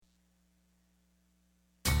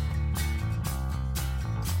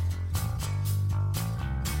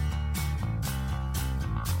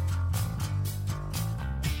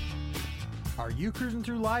Are you cruising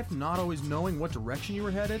through life not always knowing what direction you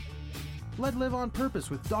were headed? Let Live on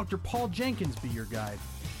Purpose with Dr. Paul Jenkins be your guide.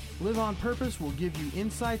 Live on Purpose will give you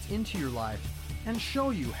insights into your life and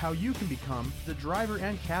show you how you can become the driver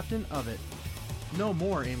and captain of it. No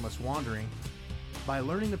more aimless wandering. By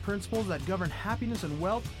learning the principles that govern happiness and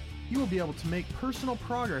wealth, you will be able to make personal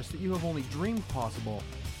progress that you have only dreamed possible.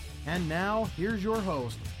 And now, here's your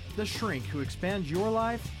host, the shrink who expands your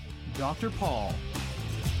life, Dr. Paul.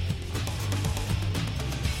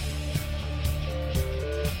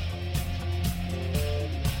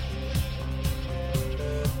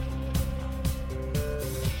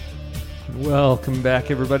 Welcome back,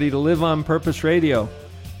 everybody, to Live on Purpose Radio.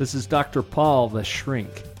 This is Dr. Paul, the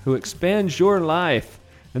shrink, who expands your life.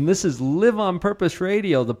 And this is Live on Purpose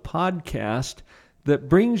Radio, the podcast that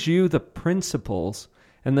brings you the principles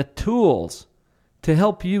and the tools to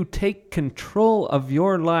help you take control of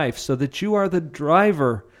your life so that you are the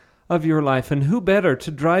driver of your life. And who better to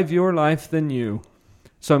drive your life than you?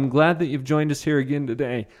 So I'm glad that you've joined us here again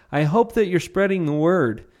today. I hope that you're spreading the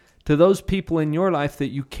word to those people in your life that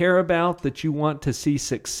you care about, that you want to see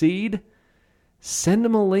succeed. Send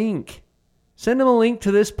them a link. Send them a link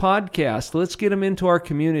to this podcast. Let's get them into our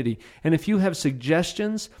community. And if you have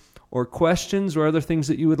suggestions or questions or other things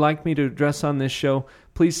that you would like me to address on this show,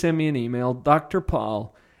 please send me an email,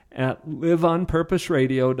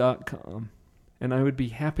 drpaul@liveonpurposeradio.com. And I would be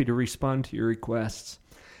happy to respond to your requests.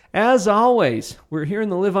 As always, we're here in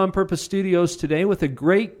the Live on Purpose studios today with a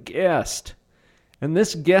great guest. And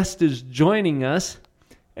this guest is joining us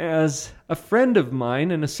as a friend of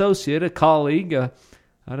mine, an associate, a colleague, I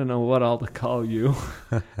don't know what all to call you.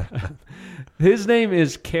 His name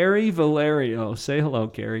is Kerry Valerio. Say hello,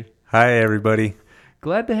 Kerry. Hi, everybody.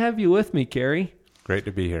 Glad to have you with me, Kerry. Great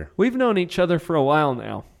to be here. We've known each other for a while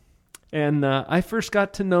now. And I first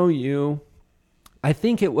got to know you, I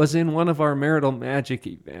think it was in one of our Marital Magic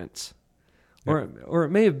events. Or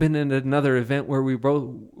it may have been in another event where we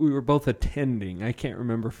were both attending. I can't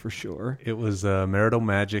remember for sure. It was Marital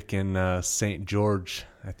Magic in St. George.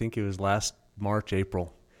 I think it was last March,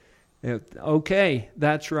 April. Okay,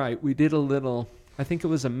 that's right. We did a little, I think it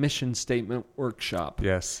was a mission statement workshop.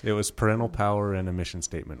 Yes, it was Parental Power and a mission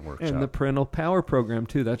statement workshop. And the Parental Power program,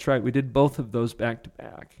 too. That's right. We did both of those back to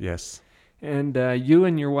back. Yes. And you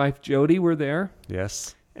and your wife, Jody, were there.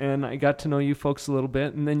 Yes. And I got to know you folks a little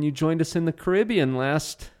bit, and then you joined us in the Caribbean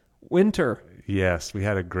last winter. Yes, we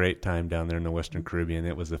had a great time down there in the Western Caribbean.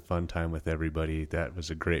 It was a fun time with everybody. That was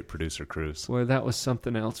a great producer cruise. Boy, that was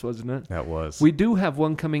something else, wasn't it? That was. We do have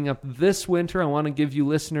one coming up this winter. I want to give you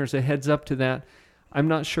listeners a heads up to that. I'm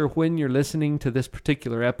not sure when you're listening to this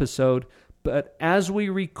particular episode, but as we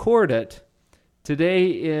record it,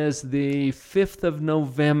 today is the 5th of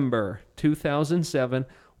November, 2007.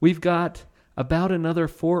 We've got about another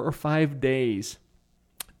 4 or 5 days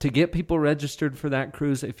to get people registered for that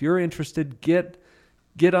cruise. If you're interested, get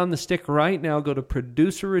on the stick right now. Go to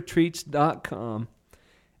producerretreats.com,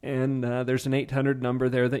 and there's an 800 number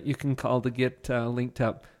there that you can call to get linked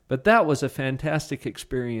up. But that was a fantastic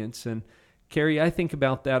experience, and Kerry, I think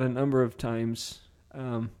about that a number of times,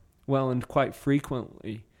 and quite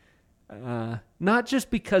frequently. Not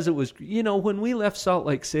just because it was, when we left Salt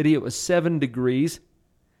Lake City, it was 7 degrees.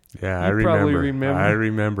 Yeah, I remember.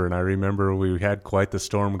 I remember we had quite the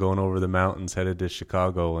storm going over the mountains headed to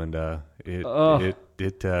Chicago, and it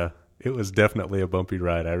was definitely a bumpy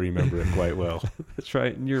ride. I remember it quite well. That's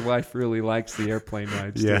right, and your wife really likes the airplane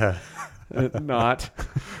rides. Yeah. Not.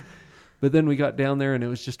 But then we got down there, and it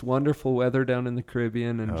was just wonderful weather down in the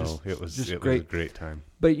Caribbean, and it was a great time.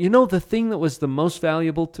 But the thing that was the most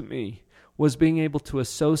valuable to me was being able to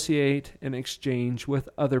associate and exchange with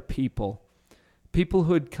other people. People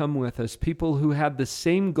who had come with us, people who had the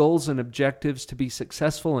same goals and objectives to be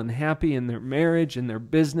successful and happy in their marriage and their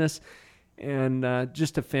business, and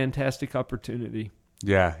just a fantastic opportunity.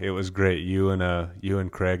 Yeah, it was great. You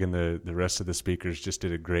and Craig and the rest of the speakers just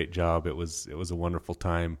did a great job. It was a wonderful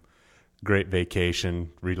time. Great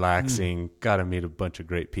vacation, relaxing, got to meet a bunch of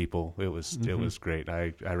great people. It was great.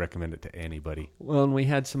 I recommend it to anybody. Well, and we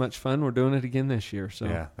had so much fun. We're doing it again this year. So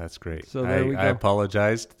yeah, that's great. So there we go. I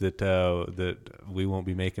apologized that we won't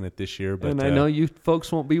be making it this year, but I know you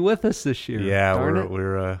folks won't be with us this year. Yeah,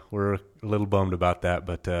 we're a little bummed about that,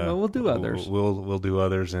 but we'll do others. We'll do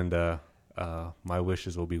others, and my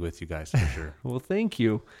wishes will be with you guys for sure. Well, thank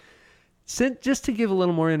you. Just to give a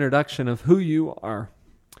little more introduction of who you are.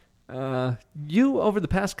 You, over the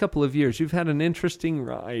past couple of years, you've had an interesting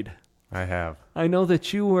ride. I have. I know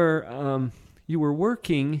that you were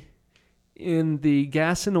working in the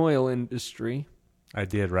gas and oil industry. I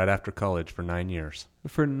did right after college for 9 years.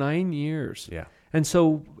 For 9 years. Yeah. And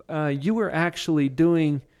so you were actually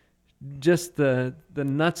doing just the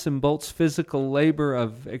nuts and bolts physical labor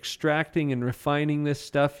of extracting and refining this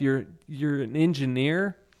stuff. You're an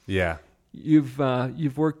engineer. Yeah. You've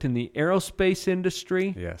worked in the aerospace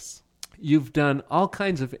industry. Yes. You've done all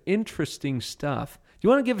kinds of interesting stuff. You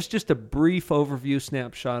want to give us just a brief overview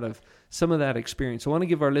snapshot of some of that experience? I want to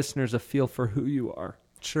give our listeners a feel for who you are.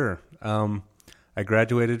 Sure. I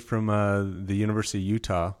graduated from the University of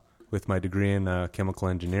Utah with my degree in chemical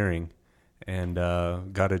engineering, and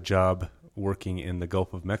got a job working in the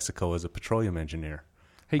Gulf of Mexico as a petroleum engineer.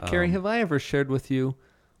 Hey, Kerry, have I ever shared with you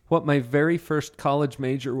what my very first college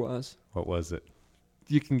major was? What was it?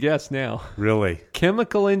 You can guess now. Really?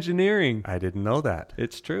 Chemical engineering. I didn't know that.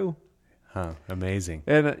 It's true. Huh. Amazing.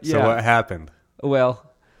 And So what happened?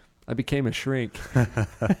 Well, I became a shrink.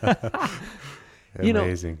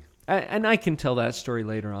 Amazing. And I can tell that story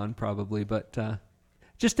later on probably, but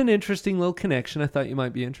just an interesting little connection. I thought you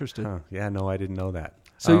might be interested. Huh. Yeah, no, I didn't know that.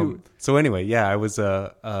 So So anyway, yeah, I was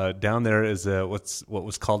down there as what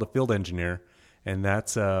was called a field engineer, and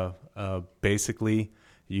that's basically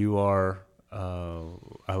you are.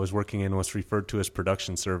 I was working in what's referred to as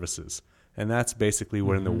production services, and that's basically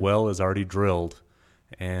when the well is already drilled,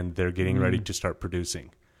 and they're getting ready to start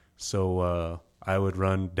producing. So I would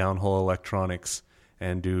run downhole electronics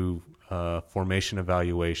and do formation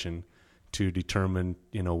evaluation to determine,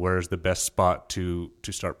 where's the best spot to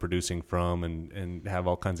start producing from, and have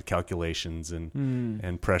all kinds of calculations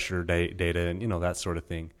and pressure data and, that sort of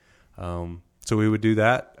thing. So we would do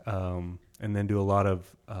that, and then do a lot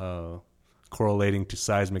of correlating to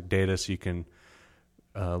seismic data, so you can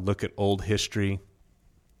look at old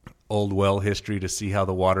well history to see how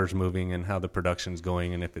the water's moving and how the production's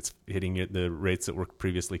going, and if it's hitting the rates that were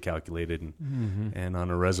previously calculated. And on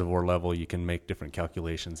a reservoir level, you can make different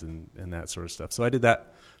calculations and that sort of stuff. So I did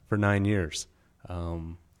that for 9 years.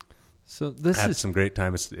 So this had is some great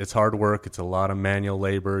time. It's hard work. It's a lot of manual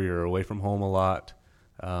labor. You're away from home a lot.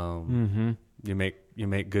 You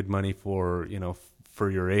make good money for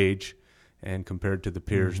your age and compared to the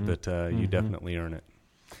peers, but you definitely earn it.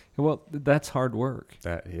 Well, that's hard work.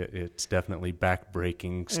 It's definitely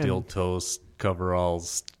back-breaking, steel toes,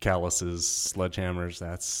 coveralls, calluses, sledgehammers.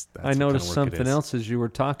 That's I noticed something else as you were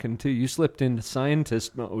talking, too. You slipped into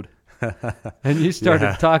scientist mode. And you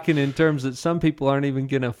started talking in terms that some people aren't even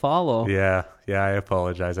going to follow. Yeah, I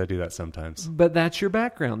apologize. I do that sometimes. But that's your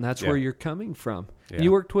background. That's where you're coming from. Yeah.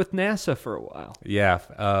 You worked with NASA for a while. Yeah.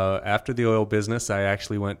 After the oil business, I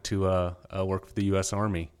actually went to work for the U.S.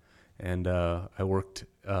 Army. And I worked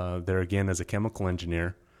there again as a chemical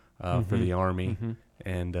engineer for the Army.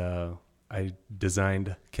 And I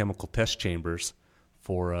designed chemical test chambers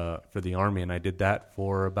for the Army. And I did that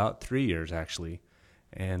for about 3 years, actually.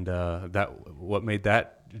 And what made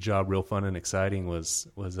that job real fun and exciting was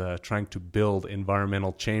trying to build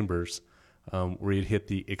environmental chambers where you'd hit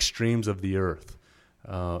the extremes of the Earth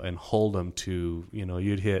and hold them to,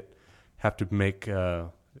 you'd have to make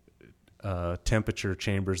temperature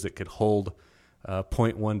chambers that could hold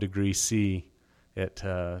 0.1 degrees C at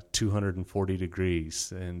 240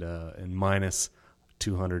 degrees and minus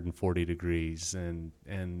 240 degrees and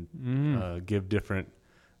give different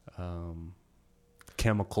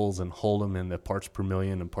chemicals and hold them in the parts per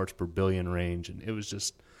million and parts per billion range. And it was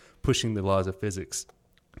just pushing the laws of physics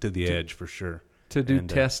to the edge for sure. To do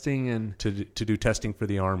testing and... To do testing for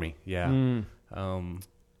the Army, yeah.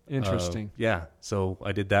 Interesting. Yeah, so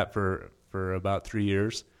I did that for about 3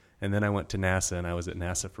 years. And then I went to NASA, and I was at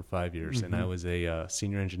NASA for 5 years. And I was a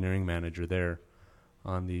senior engineering manager there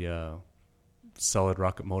on the solid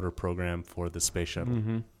rocket motor program for the space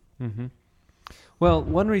shuttle. Well,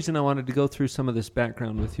 one reason I wanted to go through some of this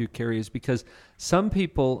background with you, Kerry, is because some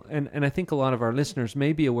people, and I think a lot of our listeners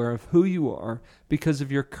may be aware of who you are because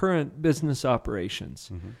of your current business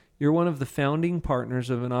operations. You're one of the founding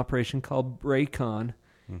partners of an operation called Bracon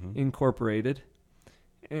Incorporated.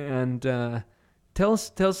 And tell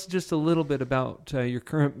us just a little bit about your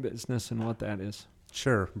current business and what that is.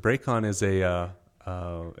 Sure. Bracon is a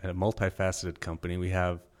multifaceted company. We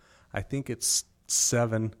have, I think it's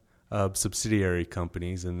 7 subsidiary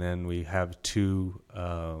companies, and then we have 2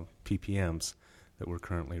 PPMs that we're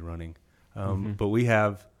currently running. But we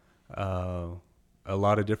have a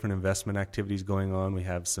lot of different investment activities going on. We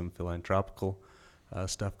have some philanthropical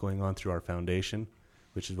stuff going on through our foundation,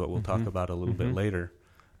 which is what we'll talk about a little bit later.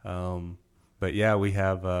 But yeah, we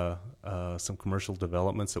have some commercial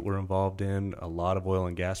developments that we're involved in, a lot of oil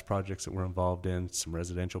and gas projects that we're involved in, some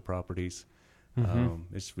residential properties.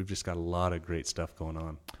 We've just got a lot of great stuff going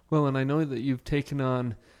on. Well, and I know that you've taken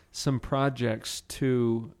on some projects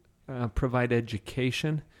to provide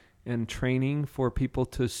education and training for people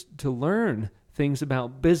to learn things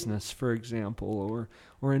about business, for example,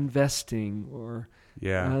 or investing, or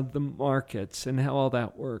the markets and how all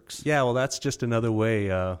that works. Yeah, well, that's just another way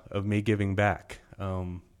of me giving back.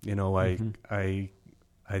 I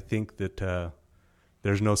think that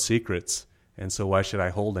there's no secrets, and so why should I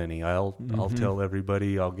hold any? I'll tell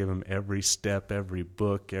everybody. I'll give them every step, every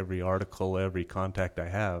book, every article, every contact I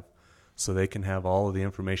have, so they can have all of the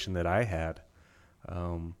information that I had,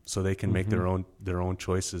 so they can make their own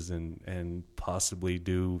choices and possibly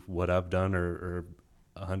do what I've done or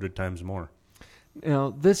 100 times more. Now,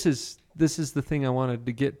 this is the thing I wanted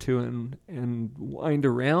to get to and wind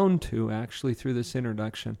around to, actually, through this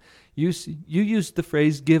introduction. You used the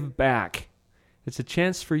phrase "give back." It's a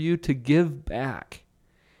chance for you to give back.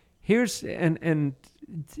 Here's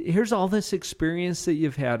all this experience that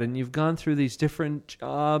you've had, and you've gone through these different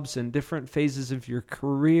jobs and different phases of your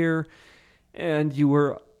career, and you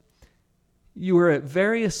were at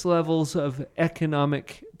various levels of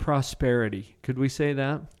economic prosperity. Could we say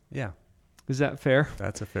that? Yeah. Is that fair?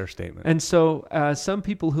 That's a fair statement. And so some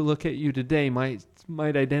people who look at you today might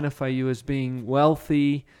identify you as being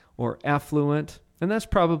wealthy or affluent, and that's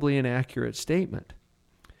probably an accurate statement.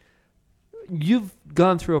 You've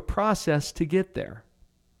gone through a process to get there.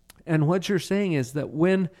 And what you're saying is that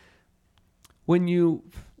when you,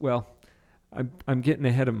 well, I'm getting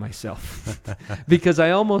ahead of myself because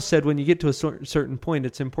I almost said when you get to a certain point,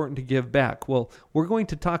 it's important to give back. Well, we're going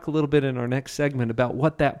to talk a little bit in our next segment about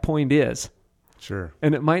what that point is. Sure.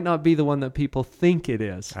 And it might not be the one that people think it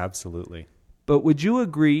is. Absolutely. But would you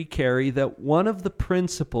agree, Carrie, that one of the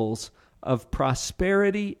principles of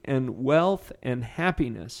prosperity and wealth and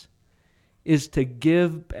happiness is to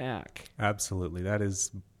give back? Absolutely. That is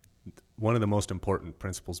one of the most important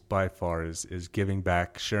principles by far is giving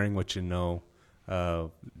back, sharing what you know.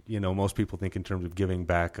 Most people think in terms of giving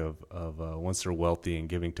back of once they're wealthy and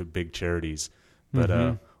giving to big charities. But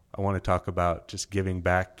I want to talk about just giving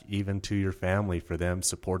back even to your family, for them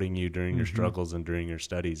supporting you during your struggles and during your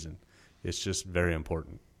studies. And it's just very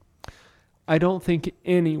important. I don't think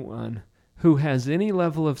anyone who has any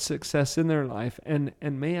level of success in their life, and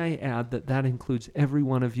may I add that includes every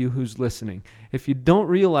one of you who's listening. If you don't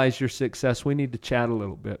realize your success, we need to chat a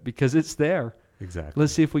little bit because it's there. Exactly.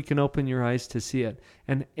 Let's see if we can open your eyes to see it.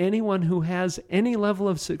 And anyone who has any level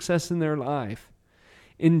of success in their life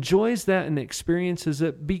enjoys that and experiences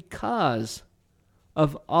it because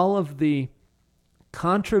of all of the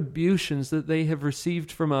contributions that they have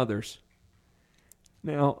received from others.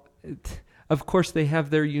 Now, of course, they have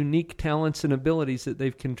their unique talents and abilities that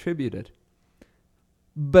they've contributed.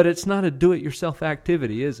 But it's not a do-it-yourself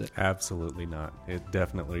activity, is it? Absolutely not. It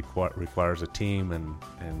definitely requires a team and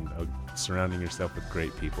surrounding yourself with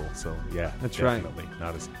great people. So, yeah, that's definitely.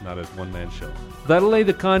 Right. Not as one-man show. That'll lay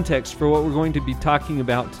the context for what we're going to be talking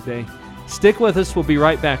about today. Stick with us. We'll be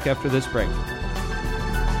right back after this break.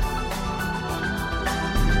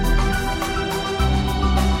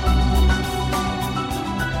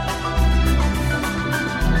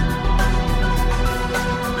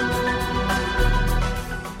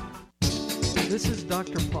 This is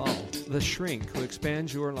Dr. Paul, the shrink who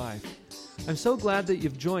expands your life. I'm so glad that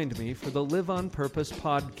you've joined me for the Live on Purpose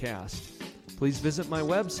podcast. Please visit my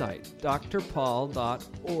website,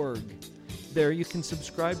 drpaul.org. There you can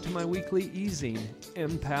subscribe to my weekly e-zine,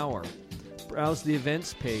 Empower. Browse the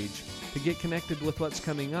events page to get connected with what's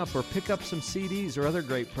coming up or pick up some CDs or other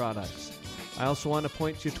great products. I also want to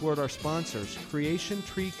point you toward our sponsors,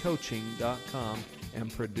 CreationTreeCoaching.com and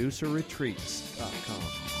ProducerRetreats.com.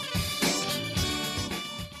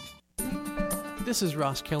 This is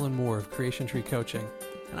Ross Kellen Moore of Creation Tree Coaching,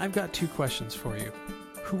 and I've got 2 questions for you.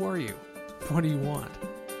 Who are you? What do you want?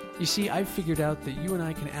 You see, I've figured out that you and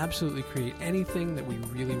I can absolutely create anything that we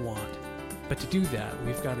really want. But to do that,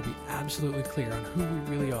 we've got to be absolutely clear on who we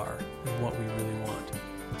really are and what we really want.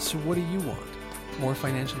 So what do you want? More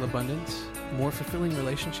financial abundance? More fulfilling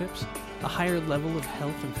relationships? A higher level of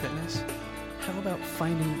health and fitness? How about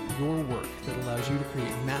finding your work that allows you to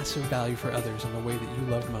create massive value for others in the way that you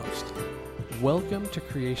love most? Welcome to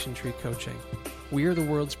Creation Tree Coaching. We are the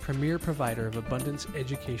world's premier provider of abundance,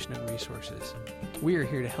 education, and resources. We are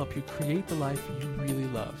here to help you create the life you really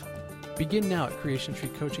love. Begin now at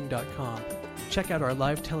CreationTreeCoaching.com. Check out our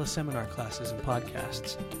live teleseminar classes and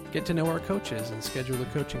podcasts. Get to know our coaches and schedule a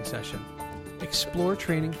coaching session. Explore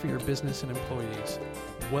training for your business and employees.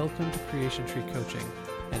 Welcome to Creation Tree Coaching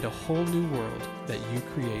and a whole new world that you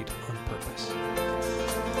create on purpose.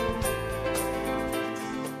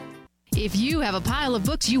 If you have a pile of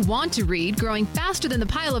books you want to read growing faster than the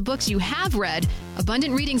pile of books you have read,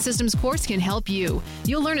 Abundant Reading Systems course can help you.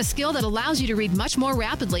 You'll learn a skill that allows you to read much more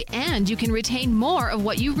rapidly, and you can retain more of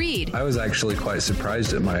what you read. I was actually quite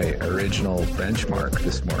surprised at my original benchmark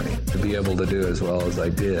this morning. To be able to do as well as I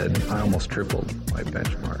did, I almost tripled my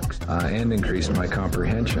benchmarks and increased my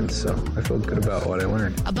comprehension, so I feel good about what I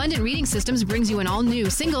learned. Abundant Reading Systems brings you an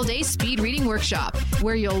all-new single-day speed reading workshop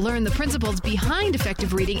where you'll learn the principles behind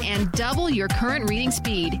effective reading and double your current reading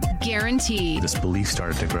speed, guaranteed. This belief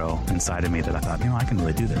started to grow inside of me that I thought, I can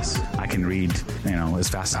really do this. I can read, as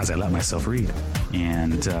fast as I let myself read.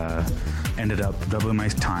 And ended up doubling my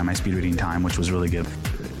time, my speed reading time, which was really good.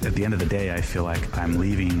 At the end of the day, I feel like I'm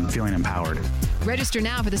leaving feeling empowered. Register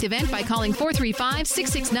now for this event by calling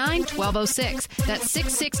 435-669-1206. That's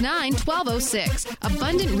 669-1206.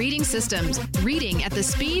 Abundant Reading Systems. Reading at the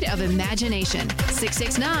speed of imagination.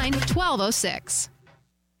 669-1206.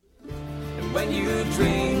 And when you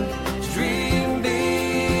dream big,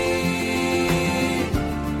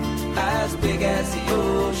 as big as the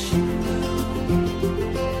ocean.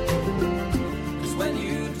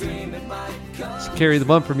 Carrie, the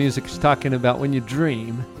bumper music is talking about when you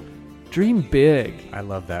dream big. I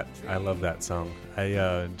love that. I love that song.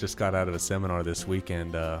 I just got out of a seminar this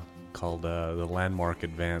weekend called the Landmark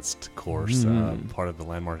Advanced course, part of the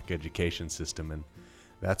Landmark education system, and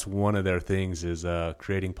that's one of their things is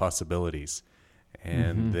creating possibilities.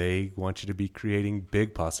 And they want you to be creating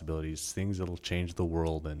big possibilities, things that'll change the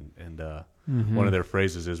world. And one of their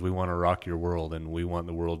phrases is, we want to rock your world, and we want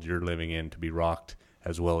the world you're living in to be rocked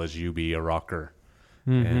as well as you be a rocker.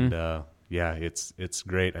 And it's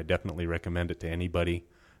great. I definitely recommend it to anybody.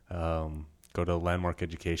 Go to Landmark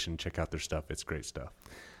Education, check out their stuff. It's great stuff.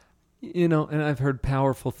 And I've heard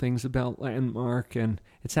powerful things about Landmark, and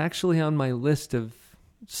it's actually on my list of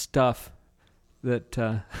stuff that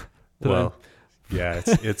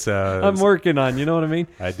it's I'm working on. You know what I mean?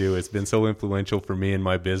 I do. It's been so influential for me in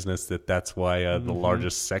my business that's why the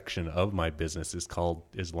largest section of my business is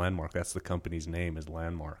Landmark. That's the company's name, is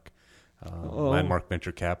Landmark. Landmark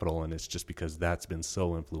Venture Capital, and it's just because that's been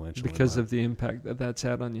so influential. Because of the impact that's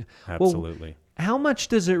had on you. Absolutely. Well, how much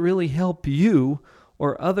does it really help you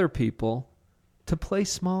or other people to play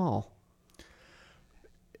small?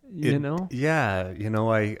 Yeah.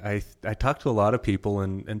 I talk to a lot of people,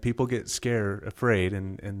 and people get afraid,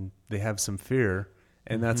 and they have some fear,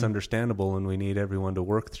 and that's understandable, and we need everyone to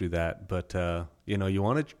work through that. But, you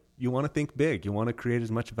want to think big. You want to create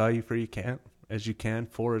as much value as you can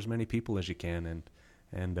for as many people as you can,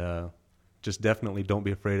 and just definitely don't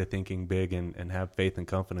be afraid of thinking big, and have faith and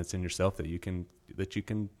confidence in yourself that you can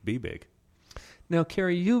be big. Now,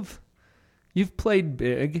 Carrie, you've played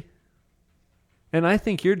big, and I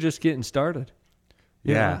think you're just getting started.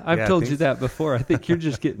 I've told you that before. I think you're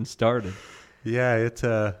just getting started. Yeah, it's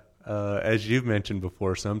as you've mentioned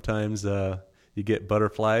before, sometimes you get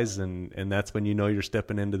butterflies, and that's when you're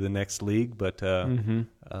stepping into the next league. But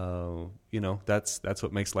that's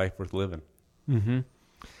what makes life worth living.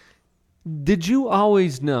 Did you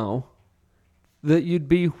always know that you'd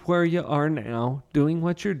be where you are now, doing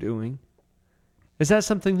what you're doing? Is that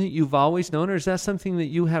something that you've always known, or is that something that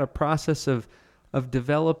you had a process of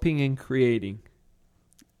developing and creating?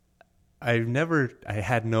 I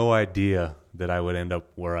had no idea that I would end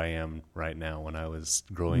up where I am right now when I was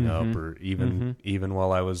growing up, or even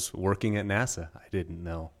while I was working at NASA. I didn't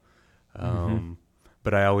know.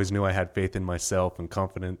 But I always knew I had faith in myself and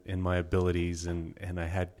confident in my abilities, and I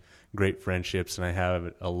had great friendships, and I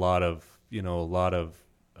have a lot of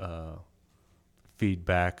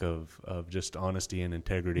feedback of just honesty and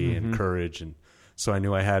integrity and courage, and so I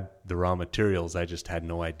knew I had the raw materials. I just had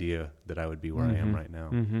no idea that I would be where I am right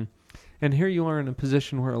now. And here you are in a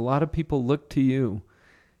position where a lot of people look to you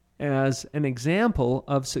as an example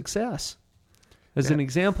of success, as an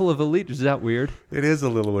example of a leader. Is that weird? It is a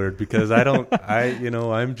little weird because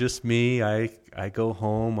I'm just me. I go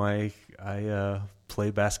home. I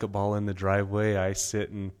play basketball in the driveway. I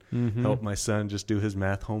sit and help my son just do his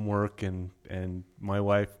math homework, and my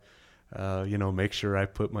wife, make sure I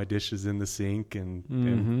put my dishes in the sink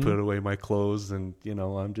and put away my clothes, and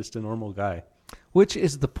I'm just a normal guy. Which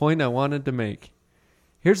is the point I wanted to make.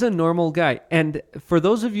 Here's a normal guy. And for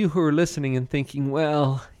those of you who are listening and thinking,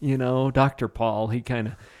 well, Dr. Paul, he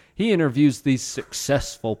interviews these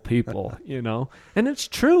successful people, And it's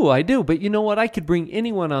true, I do. But you know what? I could bring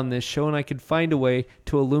anyone on this show and I could find a way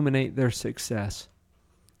to illuminate their success.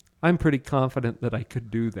 I'm pretty confident that I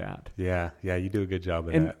could do that. Yeah, you do a good job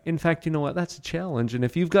of that. In fact, you know what? That's a challenge. And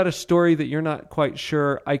if you've got a story that you're not quite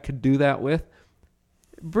sure I could do that with,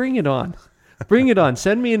 bring it on. Bring it on.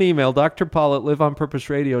 Send me an email,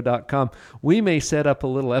 drpaul@liveonpurposeradio.com. We may set up a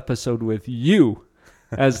little episode with you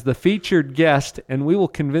as the featured guest, and we will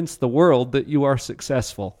convince the world that you are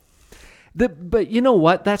successful. But you know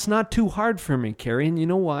what? That's not too hard for me, Carrie, and you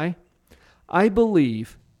know why? I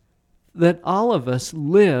believe that all of us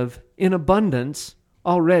live in abundance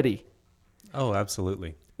already. Oh,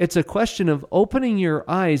 absolutely. It's a question of opening your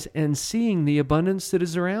eyes and seeing the abundance that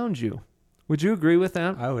is around you. Would you agree with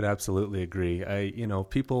that? I would absolutely agree.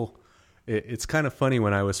 People, it's kind of funny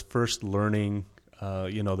when I was first learning,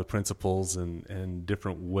 the principles and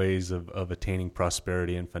different ways of attaining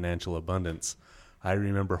prosperity and financial abundance. I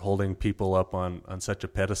remember holding people up on such a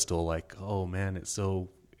pedestal, like, oh man, it's so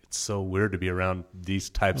weird to be around these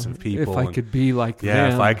types of people. If I could be like them.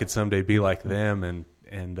 Yeah, if I could someday be like them. And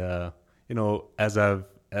as I've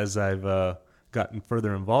gotten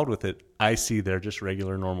further involved with it, I see they're just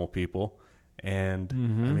regular, normal people. And I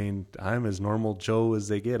mean, I'm as normal Joe as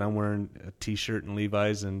they get. I'm wearing a T-shirt and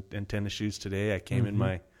Levi's and tennis shoes today. I came in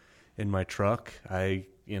my truck. I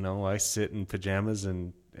sit in pajamas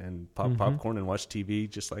and pop popcorn and watch TV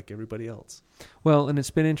just like everybody else. Well, and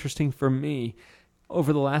it's been interesting for me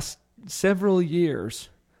over the last several years.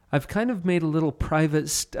 I've kind of made a little private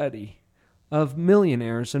study of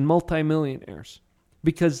millionaires and multimillionaires,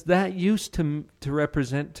 because that used to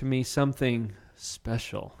represent to me something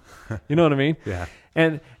special. You know what I mean? Yeah.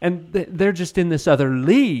 And they're just in this other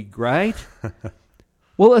league, right?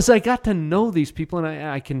 Well, as I got to know these people, and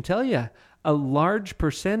I can tell you, a large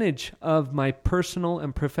percentage of my personal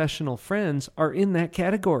and professional friends are in that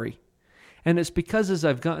category. And it's because as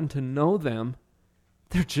I've gotten to know them,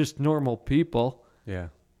 they're just normal people. Yeah.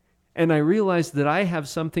 And I realized that I have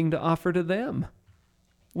something to offer to them,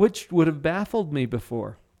 which would have baffled me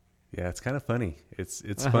before. Yeah, it's kind of funny. It's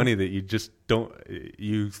funny that you just don't,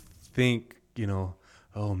 you think,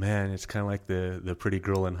 oh man, it's kind of like the pretty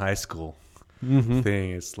girl in high school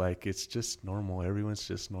thing. It's like, it's just normal. Everyone's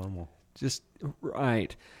just normal. Just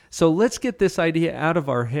right. So let's get this idea out of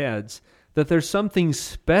our heads that there's something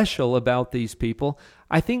special about these people.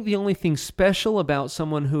 I think the only thing special about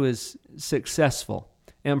someone who is successful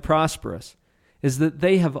and prosperous is that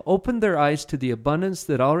they have opened their eyes to the abundance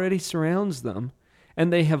that already surrounds them,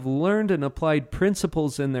 and they have learned and applied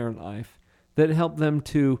principles in their life that help them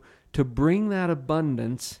to bring that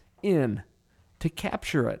abundance in, to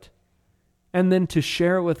capture it, and then to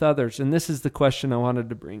share it with others. And this is the question I wanted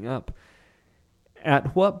to bring up.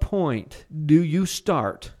 At what point do you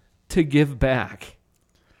start to give back?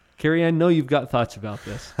 Carrie, I know you've got thoughts about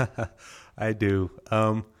this. I do.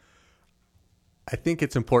 I think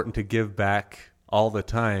it's important to give back all the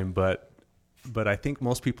time, but I think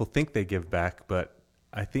most people think they give back, but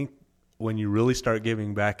I think when you really start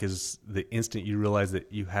giving back is the instant you realize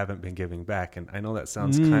that you haven't been giving back. And I know that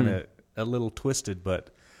sounds kind of a little twisted,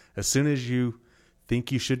 but as soon as you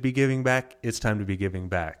think you should be giving back, it's time to be giving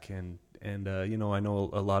back. And I know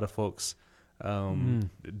a lot of folks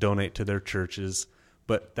donate to their churches,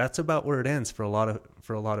 but that's about where it ends for a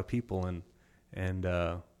lot of people. And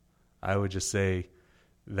I would just say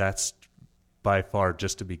that's by far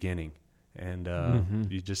just a beginning. And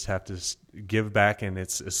you just have to give back, and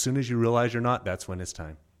it's as soon as you realize you're not, that's when it's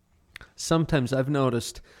time. Sometimes I've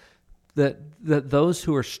noticed that those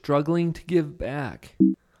who are struggling to give back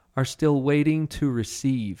are still waiting to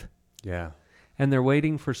receive. Yeah. And they're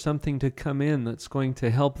waiting for something to come in that's going to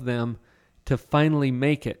help them to finally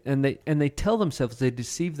make it. And they tell themselves, they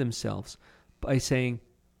deceive themselves by saying,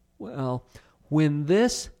 well, when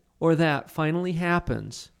this or that finally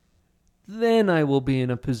happens, then I will be in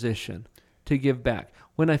a position to give back.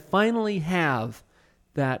 When I finally have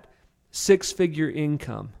that 6-figure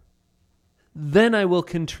income, then I will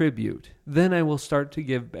contribute. Then I will start to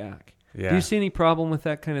give back. Yeah. Do you see any problem with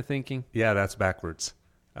that kind of thinking? Yeah, that's backwards.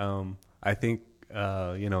 I think,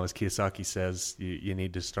 as Kiyosaki says, you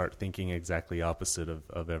need to start thinking exactly opposite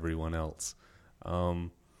of everyone else. And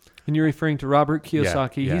you're referring to Robert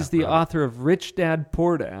Kiyosaki. Yeah, He's the Robert. author of Rich Dad,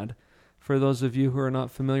 Poor Dad. For those of you who are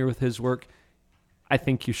not familiar with his work, I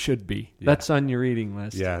think you should be. Yeah. That's on your reading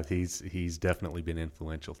list. Yeah, he's definitely been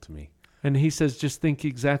influential to me. And he says just think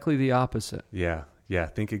exactly the opposite. Yeah,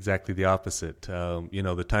 think exactly the opposite.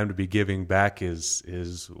 The time to be giving back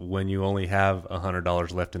is when you only have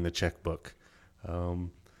 $100 left in the checkbook.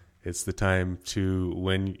 It's the time to,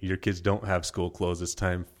 when your kids don't have school clothes, it's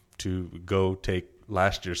time to go take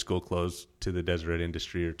last year's school clothes to the Deseret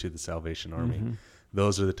Industry or to the Salvation Army. Mm-hmm.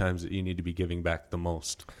 Those are the times that you need to be giving back the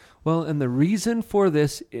most. Well, and the reason for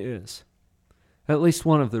this is, at least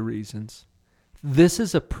one of the reasons, this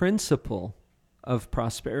is a principle of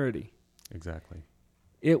prosperity. Exactly.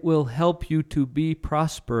 It will help you to be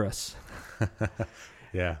prosperous.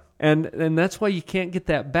 Yeah. And that's why you can't get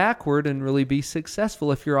that backward and really be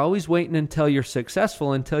successful. If you're always waiting until you're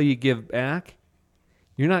successful, until you give back,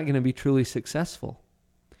 you're not going to be truly successful.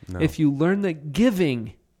 No. If you learn that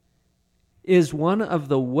giving is one of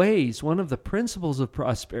the ways, one of the principles of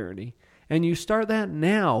prosperity, and you start that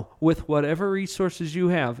now with whatever resources you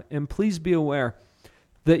have, and please be aware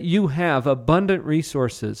that you have abundant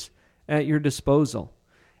resources at your disposal.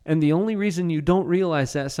 And the only reason you don't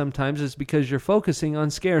realize that sometimes is because you're focusing on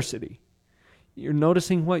scarcity. You're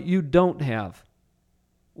noticing what you don't have.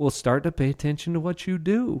 Well, start to pay attention to what you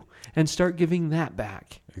do and start giving that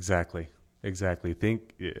back. Exactly.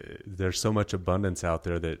 Think there's so much abundance out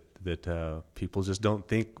there that people just don't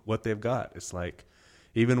think what they've got. It's like,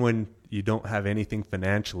 even when you don't have anything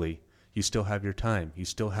financially, you still have your time, you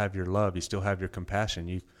still have your love, you still have your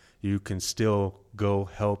compassion. You can still go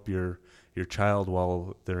help your child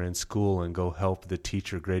while they're in school and go help the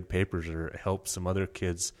teacher grade papers or help some other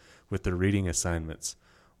kids with their reading assignments.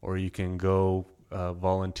 Or you can go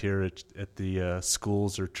volunteer at the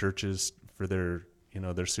schools or churches for their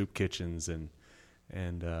soup kitchens and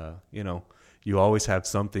you always have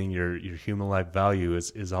something. Your human life value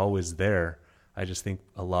is always there. I just think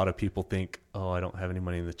a lot of people think, I don't have any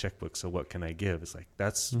money in the checkbook, so what can I give? It's like,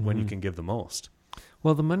 that's when you can give the most.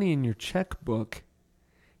 Well, the money in your checkbook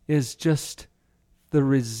is just the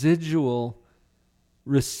residual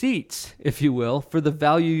receipts, if you will, for the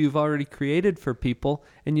value you've already created for people,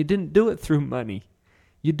 and you didn't do it through money.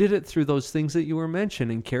 You did it through those things that you were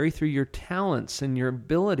mentioning, Carrie, through your talents and your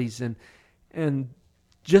abilities and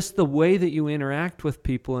just the way that you interact with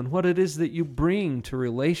people and what it is that you bring to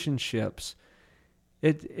relationships.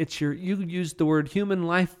 You used the word human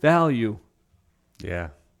life value. Yeah,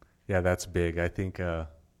 that's big. I think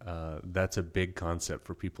that's a big concept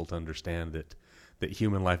for people to understand, that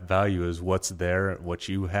human life value is what's there, what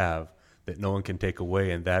you have, that no one can take away,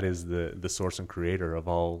 and that is the source and creator of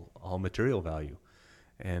all material value.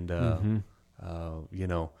 And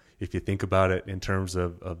if you think about it in terms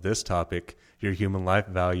of this topic, your human life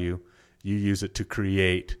value, you use it to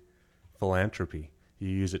create philanthropy. You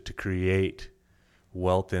use it to create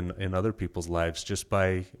wealth in other people's lives just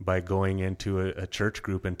by going into a church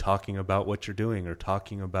group and talking about what you're doing or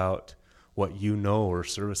talking about what you know or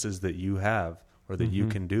services that you have or that you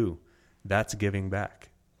can do. That's giving back.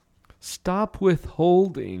 Stop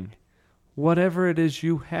withholding whatever it is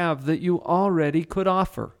you have that you already could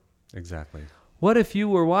offer. Exactly. What if you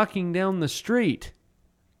were walking down the street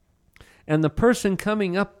and the person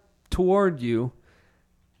coming up toward you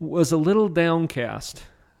was a little downcast,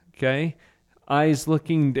 okay? Eyes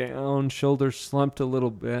looking down, shoulders slumped a little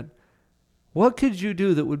bit. What could you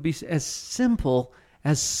do that would be as simple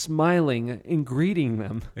as smiling and greeting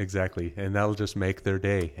them? Exactly. And that'll just make their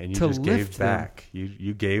day. And you just gave back.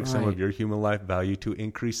 You gave some of your human life value to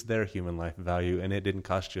increase their human life value, and it didn't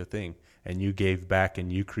cost you a thing. And you gave back and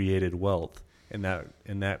you created wealth in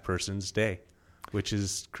that person's day, which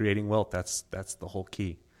is creating wealth. That's the whole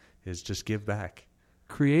key, is just give back.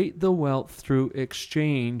 Create the wealth through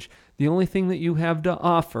exchange. The only thing that you have to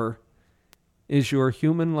offer is your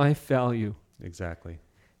human life value. Exactly.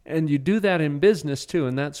 And you do that in business too,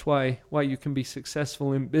 and that's why you can be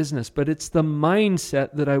successful in business. But it's the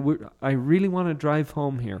mindset that I really want to drive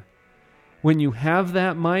home here. When you have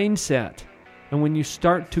that mindset, and when you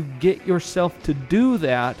start to get yourself to do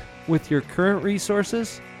that with your current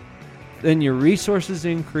resources, then your resources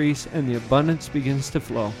increase and the abundance begins to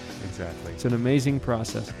flow. Exactly. It's an amazing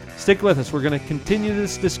process. Stick with us. We're going to continue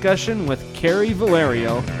this discussion with Carrie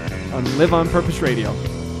Valerio on Live on Purpose Radio.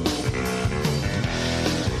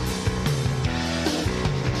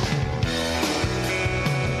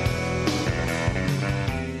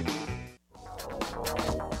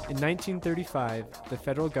 In 1935, the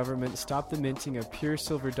federal government stopped the minting of pure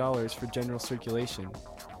silver dollars for general circulation.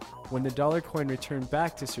 When the dollar coin returned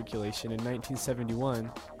back to circulation in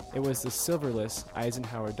 1971, it was the silverless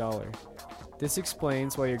Eisenhower dollar. This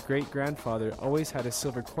explains why your great-grandfather always had a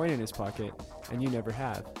silver coin in his pocket, and you never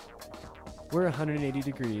have. We're 180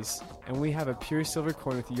 Degrees, and we have a pure silver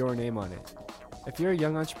coin with your name on it. If you're a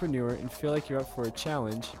young entrepreneur and feel like you're up for a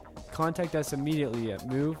challenge, contact us immediately at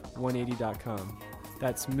move180.com.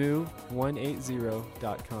 That's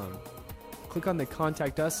move180.com. Click on the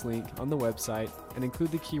Contact Us link on the website and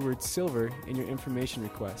include the keyword silver in your information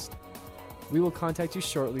request. We will contact you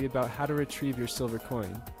shortly about how to retrieve your silver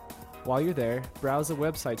coin. While you're there, browse the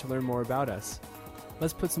website to learn more about us.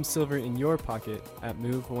 Let's put some silver in your pocket at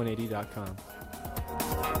move180.com.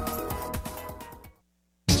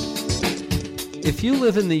 If you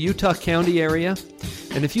live in the Utah County area,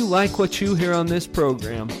 and if you like what you hear on this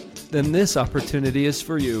program, then this opportunity is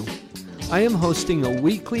for you. I am hosting a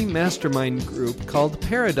weekly mastermind group called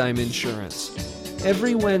Paradigm Insurance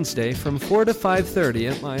every Wednesday from 4 to 5:30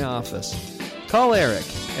 at my office. Call Eric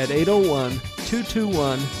at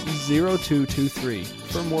 801-221-0223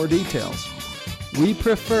 for more details. We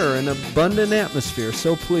prefer an abundant atmosphere,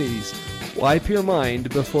 so please wipe your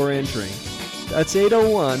mind before entering. That's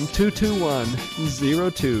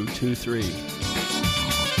 801-221-0223.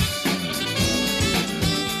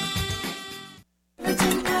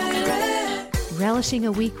 Relishing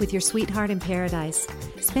a week with your sweetheart in paradise.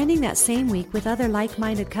 Spending that same week with other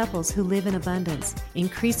like-minded couples who live in abundance.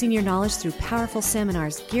 Increasing your knowledge through powerful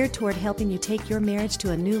seminars geared toward helping you take your marriage to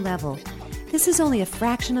a new level. This is only a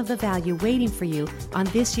fraction of the value waiting for you on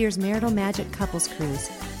this year's Marital Magic Couples Cruise.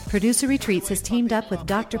 Producer Retreats has teamed up with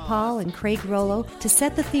Dr. Paul and Craig Rollo to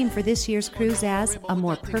set the theme for this year's cruise as A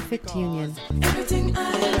More Perfect Union.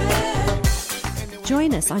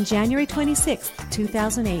 Join us on January 26,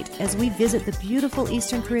 2008, as we visit the beautiful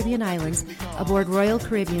Eastern Caribbean islands aboard Royal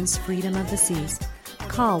Caribbean's Freedom of the Seas.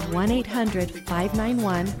 Call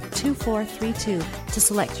 1-800-591-2432 to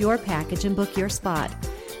select your package and book your spot.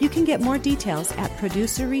 You can get more details at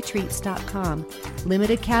producerretreats.com.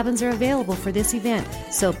 Limited cabins are available for this event,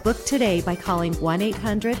 so book today by calling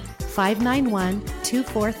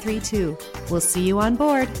 1-800-591-2432. We'll see you on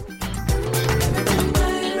board.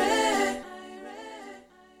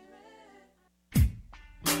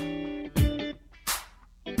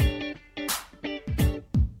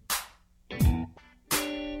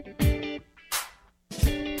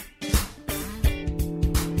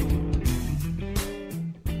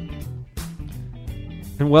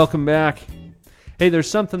 And welcome back. Hey, there's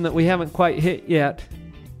something that we haven't quite hit yet,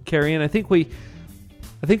 Carrie, and I think we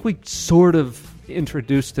sort of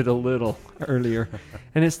introduced it a little earlier.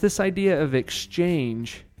 And it's this idea of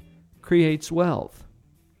exchange creates wealth.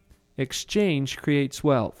 Exchange creates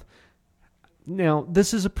wealth. Now,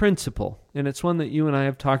 this is a principle, and it's one that you and I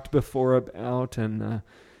have talked before about, and that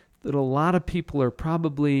a lot of people are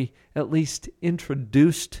probably at least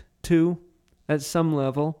introduced to at some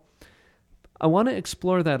level. I want to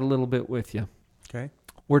explore that a little bit with you. Okay.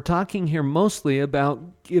 We're talking here mostly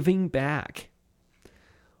about giving back.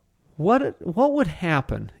 What would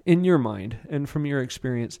happen in your mind and from your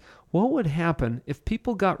experience? What would happen if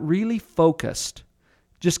people got really focused,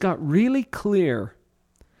 just got really clear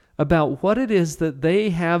about what it is that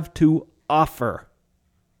they have to offer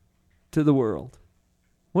to the world?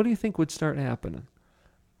 What do you think would start happening?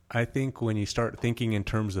 I think when you start thinking in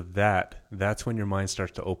terms of that, that's when your mind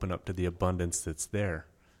starts to open up to the abundance that's there.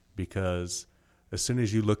 Because as soon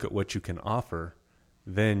as you look at what you can offer,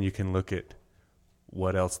 then you can look at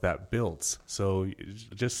what else that builds. So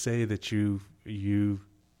just say that you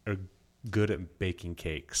are good at baking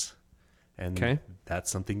cakes, and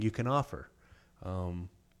that's something you can offer.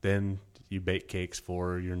 Then you bake cakes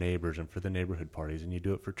for your neighbors and for the neighborhood parties, and you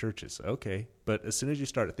do it for churches. Okay, but as soon as you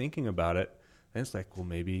start thinking about it, then it's like, well,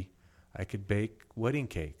 maybe I could bake wedding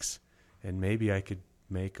cakes, and maybe I could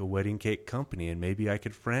make a wedding cake company, and maybe I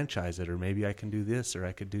could franchise it, or maybe I can do this, or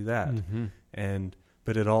I could do that. Mm-hmm.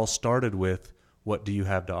 But it all started with, what do you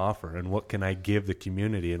have to offer, and what can I give the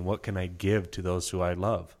community, and what can I give to those who I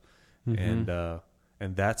love? Mm-hmm.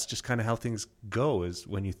 And that's just kind of how things go, is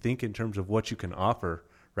when you think in terms of what you can offer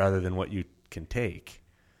rather than what you can take.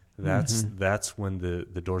 That's when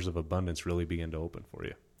the doors of abundance really begin to open for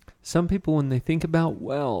you. Some people, when they think about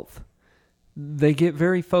wealth, they get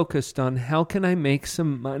very focused on how can I make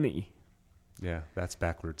some money. Yeah, that's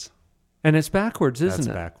backwards. And it's backwards, isn't it?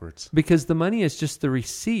 That's backwards. Because the money is just the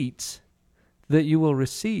receipts that you will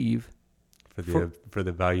receive for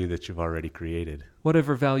the value that you've already created.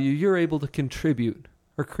 Whatever value you're able to contribute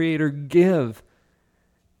or create or give.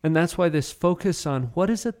 And that's why this focus on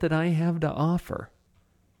what is it that I have to offer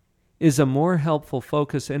is a more helpful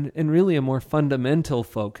focus and really a more fundamental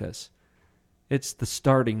focus. It's the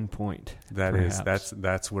starting point.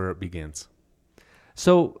 That's where it begins.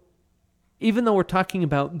 So even though we're talking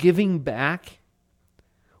about giving back,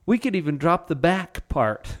 we could even drop the back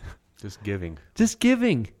part. Just giving. Just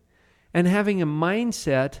giving. And having a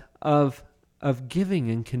mindset of giving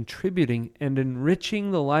and contributing and enriching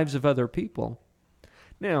the lives of other people.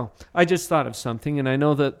 Now, I just thought of something, and I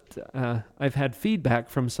know that I've had feedback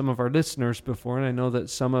from some of our listeners before, and I know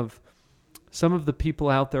that some of the people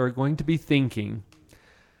out there are going to be thinking,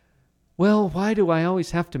 well, why do I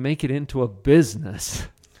always have to make it into a business?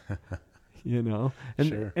 And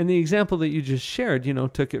sure. And the example that you just shared,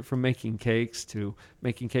 took it from making cakes to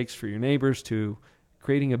making cakes for your neighbors to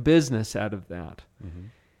creating a business out of that. Mm-hmm.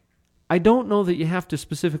 I don't know that you have to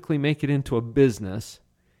specifically make it into a business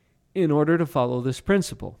in order to follow this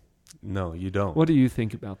principle. No, you don't. What do you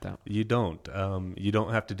think about that? You don't. You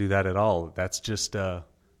don't have to do that at all. That's just an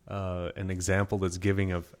example that's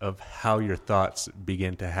giving of how your thoughts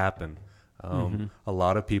begin to happen. A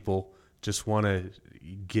lot of people just want to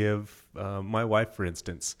give. My wife, for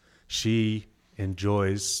instance, she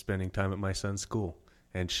enjoys spending time at my son's school,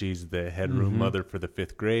 and she's the headroom mother for the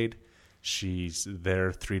 5th grade. She's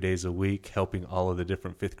there 3 days a week helping all of the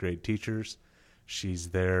different 5th grade teachers. She's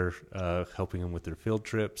there helping them with their field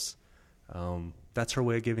trips. That's her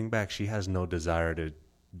way of giving back. She has no desire to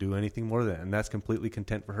do anything more than that, and that's completely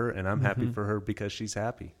content for her, and I'm happy for her because she's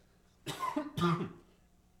happy.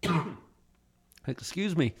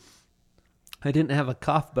 Excuse me. I didn't have a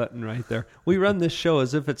cough button right there. We run this show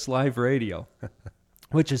as if it's live radio,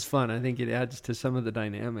 which is fun. I think it adds to some of the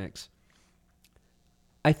dynamics.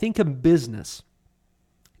 I think a business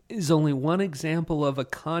is only one example of a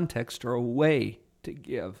context or a way to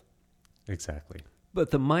give. Exactly.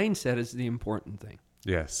 But the mindset is the important thing.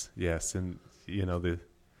 Yes. And, maybe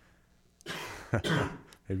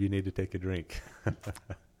you need to take a drink.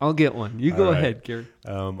 I'll get one. You go ahead, Gary.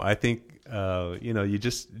 I think, you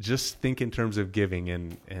just think in terms of giving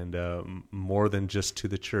and more than just to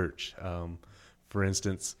the church. For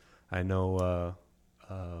instance, I know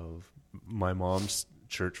my mom's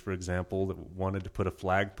church, for example, that wanted to put a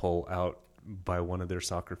flagpole out by one of their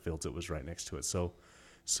soccer fields. It was right next to it. So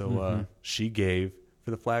she gave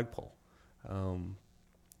for the flagpole.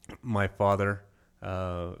 My father,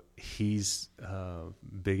 he's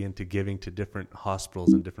big into giving to different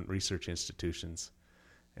hospitals and different research institutions.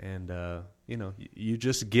 And, you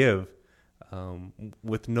just give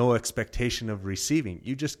with no expectation of receiving.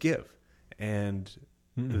 You just give. And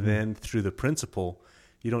then through the principle,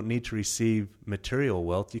 you don't need to receive material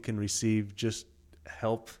wealth. You can receive just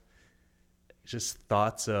help, just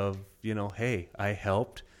thoughts of, hey, I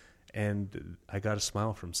helped and I got a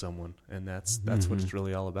smile from someone. And that's what it's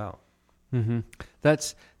really all about. Mm-hmm.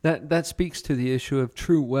 That speaks to the issue of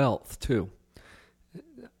true wealth too.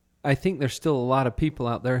 I think there's still a lot of people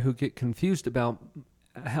out there who get confused about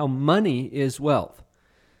how money is wealth.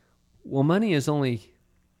 Well, money is only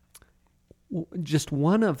just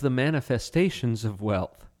one of the manifestations of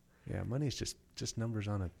wealth. Yeah, money is just numbers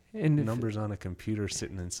on a computer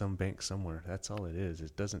sitting in some bank somewhere. That's all it is.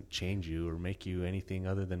 It doesn't change you or make you anything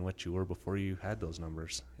other than what you were before you had those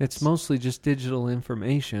numbers. It's mostly just digital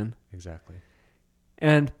information. Exactly.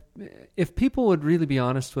 And if people would really be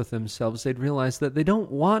honest with themselves, they'd realize that they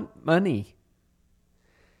don't want money.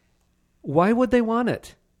 Why would they want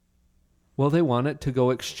it? Well, they want it to go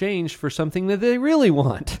exchange for something that they really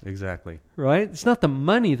want. Exactly. Right? It's not the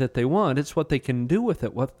money that they want. It's what they can do with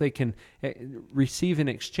it, what they can receive in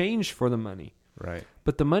exchange for the money. Right.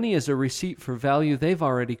 But the money is a receipt for value they've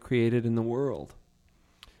already created in the world.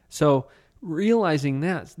 So realizing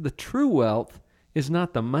that, the true wealth is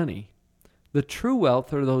not the money. The true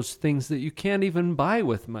wealth are those things that you can't even buy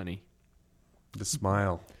with money. The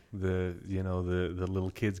smile. The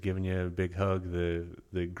little kids giving you a big hug,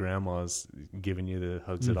 the grandmas giving you the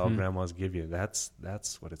hugs that all grandmas give you. That's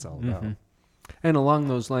what it's all about. And along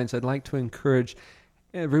those lines, I'd like to encourage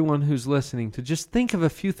everyone who's listening to just think of a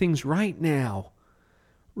few things right now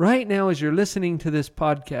as you're listening to this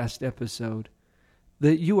podcast episode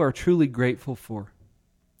that you are truly grateful for.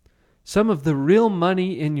 Some of the real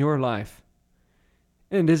money in your life.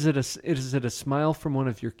 And is it a smile from one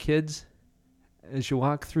of your kids as you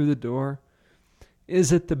walk through the door?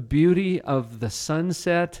 Is it the beauty of the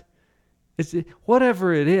sunset? Is it,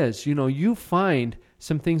 whatever it is, you find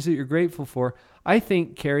some things that you're grateful for. I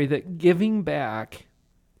think, Carrie, that giving back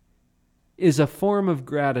is a form of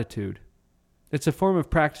gratitude. It's a form of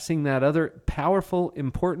practicing that other powerful,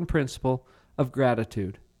 important principle of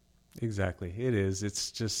gratitude. Exactly. It is.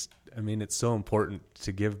 It's just, it's so important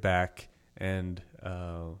to give back and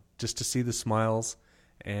just to see the smiles.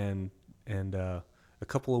 And a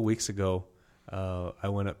couple of weeks ago, I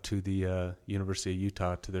went up to the University of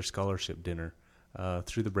Utah to their scholarship dinner.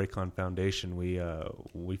 Through the Bracon Foundation,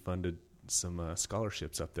 we funded some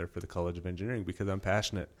scholarships up there for the College of Engineering because I'm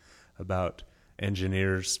passionate about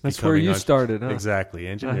engineers. That's where you started, huh? Exactly,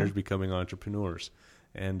 engineers becoming entrepreneurs.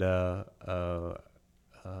 And through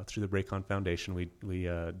the Bracon Foundation, we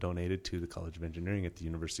donated to the College of Engineering at the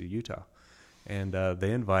University of Utah. And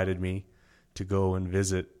they invited me to go and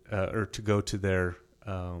visit, or to go to their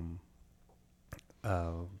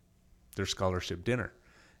scholarship dinner.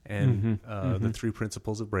 And the three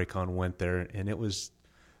principals of Bracon went there, and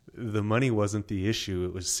the money wasn't the issue.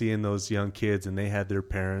 It was seeing those young kids, and they had their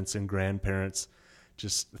parents and grandparents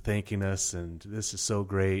just thanking us, and this is so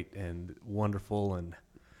great and wonderful,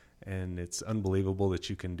 and it's unbelievable that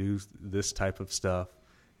you can do this type of stuff.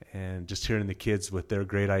 and just hearing the kids with their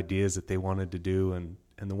great ideas that they wanted to do. And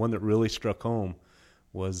the one that really struck home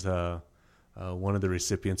was one of the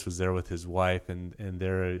recipients was there with his wife, and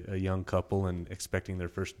they're a young couple and expecting their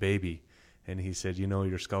first baby. And he said,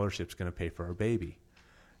 your scholarship's going to pay for our baby.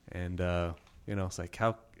 And, it's like,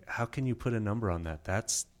 how can you put a number on that?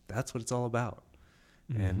 That's what it's all about.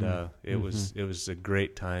 Mm-hmm. And it was a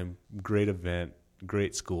great time, great event,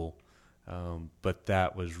 great school. But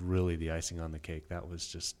that was really the icing on the cake. That was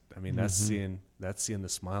just, that's seeing the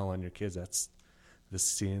smile on your kids. That's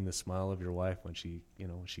seeing the smile of your wife when she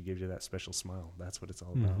gives you that special smile. That's what it's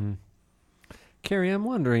all about. Mm-hmm. Carrie, I'm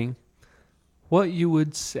wondering what you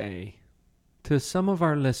would say to some of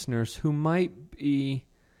our listeners who might be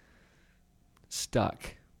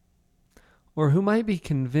stuck or who might be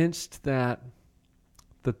convinced that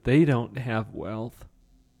they don't have wealth,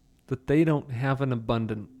 that they don't have an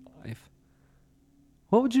abundant life.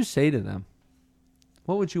 What would you say to them?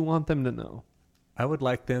 What would you want them to know? I would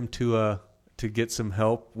like them to get some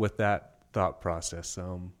help with that thought process.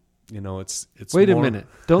 It's Wait a minute.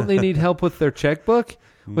 Don't they need help with their checkbook?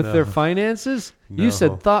 With their finances? No. You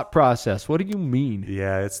said thought process. What do you mean?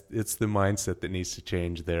 Yeah, it's the mindset that needs to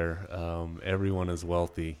change there. Everyone is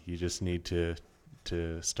wealthy. You just need to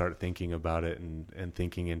start thinking about it and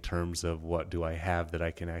thinking in terms of what do I have that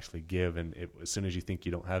I can actually give. And as soon as you think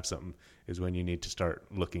you don't have something is when you need to start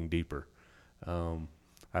looking deeper.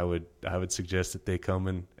 I would suggest that they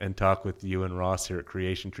come and talk with you and Ross here at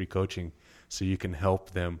Creation Tree Coaching so you can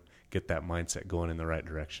help them get that mindset going in the right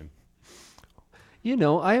direction.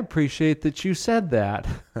 I appreciate that you said that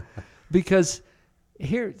because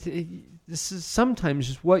this is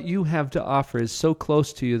sometimes what you have to offer is so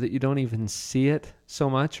close to you that you don't even see it so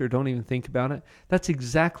much or don't even think about it. That's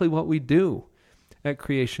exactly what we do at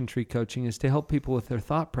Creation Tree Coaching, is to help people with their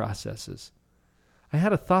thought processes. I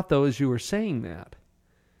had a thought, though, as you were saying that.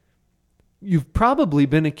 You've probably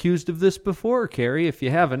been accused of this before, Carrie. If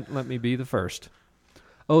you haven't, let me be the first.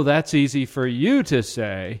 Oh, that's easy for you to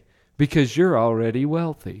say because you're already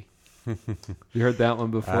wealthy. You heard that one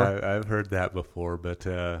before? I've heard that before, but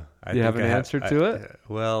I you have an answer to it?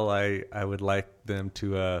 Well, I would like them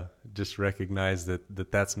to just recognize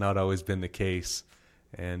that that's not always been the case.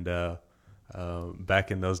 And back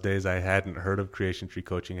in those days, I hadn't heard of Creation Tree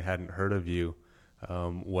Coaching. I hadn't heard of you.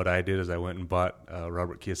 What I did is I went and bought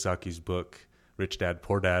Robert Kiyosaki's book, Rich Dad,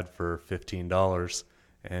 Poor Dad, for $15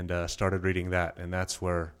 and started reading that. And that's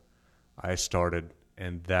where I started.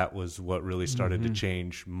 And that was what really started to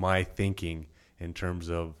change my thinking in terms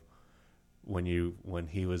of when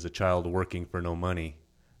he was a child working for no money.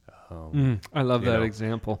 I love that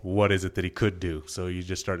example. What is it that he could do? So you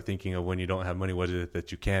just start thinking of when you don't have money, what is it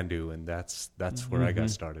that you can do? And that's where I got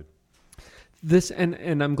started. This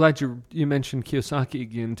and I'm glad you mentioned Kiyosaki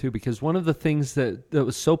again too, because one of the things that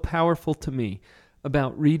was so powerful to me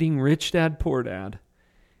about reading Rich Dad, Poor Dad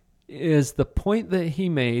is the point that he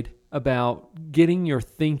made about getting your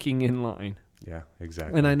thinking in line. Yeah,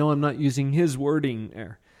 exactly. And I know I'm not using his wording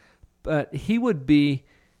there, but he would be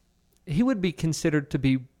considered to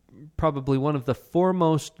be probably one of the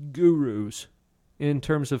foremost gurus in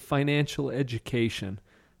terms of financial education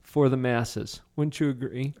for the masses. Wouldn't you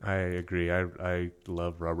agree? I agree. I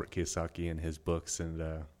love Robert Kiyosaki and his books, and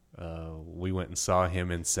we went and saw him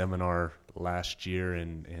in seminar last year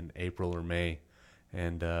in April or May,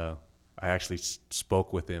 and I actually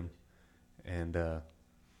spoke with him, and it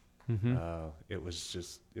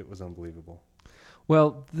was unbelievable.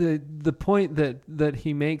 Well, the point that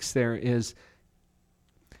he makes there is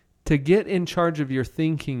to get in charge of your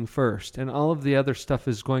thinking first, and all of the other stuff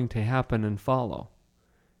is going to happen and follow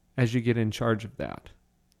as you get in charge of that.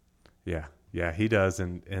 Yeah, he does,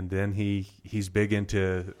 and then he's big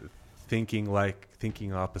into thinking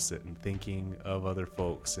opposite and thinking of other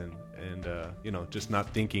folks, and just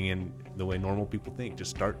not thinking in the way normal people think.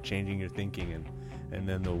 Just start changing your thinking, and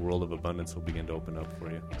then the world of abundance will begin to open up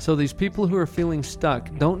for you. So these people who are feeling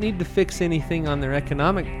stuck don't need to fix anything on their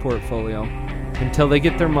economic portfolio until they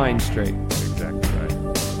get their mind straight. Exactly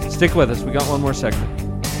right. Stick with us. We got one more segment.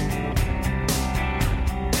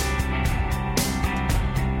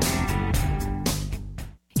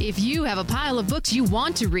 If you have a pile of books you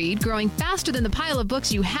want to read growing faster than the pile of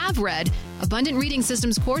books you have read, Abundant Reading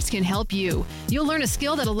Systems course can help you. You'll learn a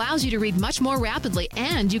skill that allows you to read much more rapidly,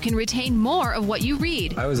 and you can retain more of what you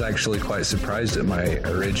read. I was actually quite surprised at my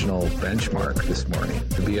original benchmark this morning.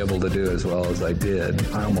 To be able to do as well as I did,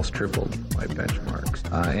 I almost tripled my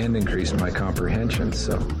benchmarks and increased my comprehension,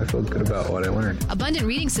 so I feel good about what I learned. Abundant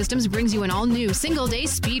Reading Systems brings you an all-new single-day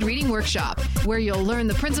speed reading workshop where you'll learn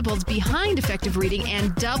the principles behind effective reading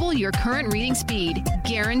and double your current reading speed,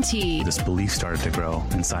 guaranteed. This belief started to grow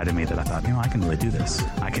inside of me that I thought, I can really do this.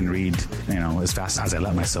 I can read, as fast as I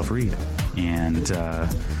let myself read. And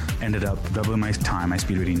ended up doubling my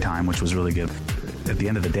speed reading time, which was really good. At the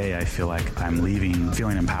end of the day, I feel like I'm leaving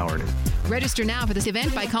feeling empowered. Register now for this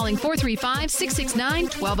event by calling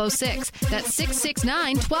 435-669-1206. That's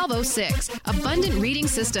 669-1206. Abundant Reading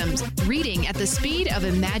Systems. Reading at the speed of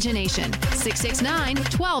imagination.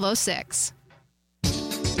 669-1206.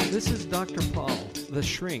 This is Dr. Paul, the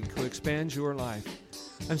shrink who expands your life.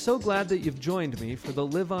 I'm so glad that you've joined me for the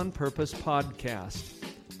Live on Purpose podcast.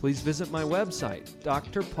 Please visit my website,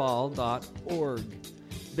 drpaul.org.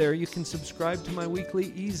 There you can subscribe to my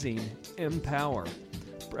weekly e-zine, Empower.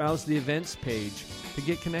 Browse the events page to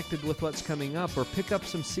get connected with what's coming up or pick up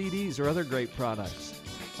some CDs or other great products.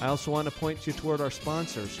 I also want to point you toward our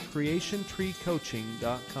sponsors,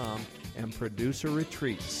 CreationTreeCoaching.com and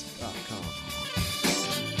ProducerRetreats.com.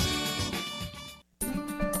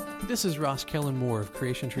 This is Ross Kellen Moore of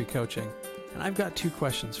Creation Tree Coaching, and I've got 2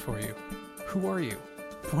 questions for you. Who are you?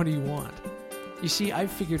 What do you want? You see, I've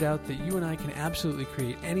figured out that you and I can absolutely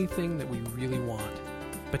create anything that we really want.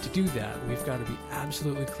 But to do that, we've got to be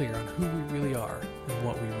absolutely clear on who we really are and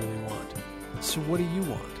what we really want. So what do you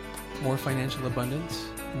want? More financial abundance?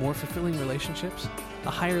 More fulfilling relationships? A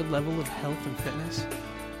higher level of health and fitness?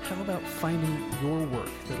 How about finding your work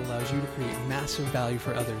that allows you to create massive value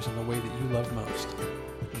for others in the way that you love most?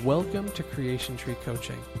 Welcome to Creation Tree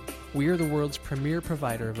Coaching. We are the world's premier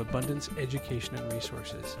provider of abundance, education, and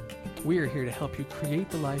resources. We are here to help you create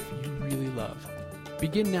the life you really love.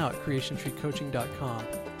 Begin now at CreationTreeCoaching.com.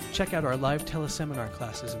 Check out our live teleseminar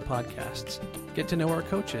classes and podcasts. Get to know our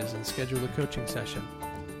coaches and schedule a coaching session.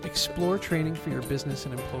 Explore training for your business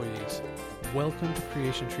and employees. Welcome to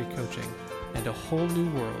Creation Tree Coaching and a whole new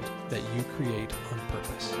world that you create on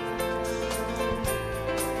purpose.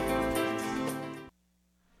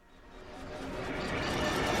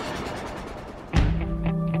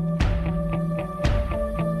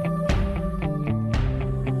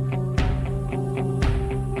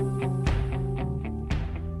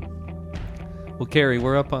 Well, Carrie,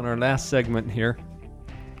 we're up on our last segment here.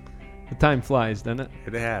 The time flies, doesn't it?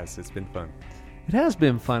 It has. It's been fun. It has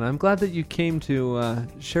been fun. I'm glad that you came to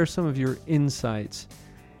share some of your insights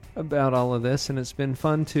about all of this, and it's been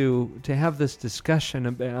fun to have this discussion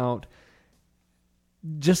about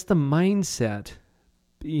just the mindset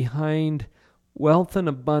behind wealth and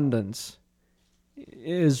abundance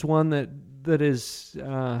is one that is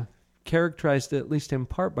characterized, at least in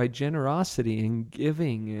part, by generosity and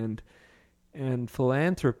giving and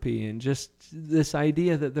philanthropy, and just this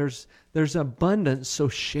idea that there's abundance, so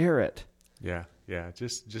share it. Yeah.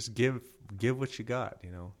 Just give what you got.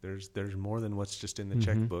 There's more than what's just in the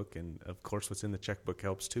checkbook, and of course, what's in the checkbook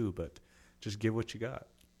helps too. But just give what you got.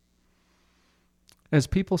 As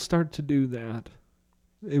people start to do that,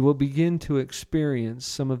 they will begin to experience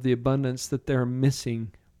some of the abundance that they're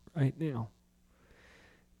missing right now.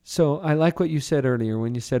 So I like what you said earlier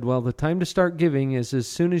when you said, well, the time to start giving is as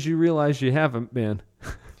soon as you realize you haven't been.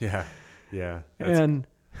 Yeah. And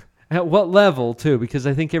at what level, too? Because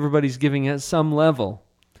I think everybody's giving at some level.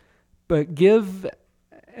 But give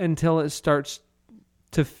until it starts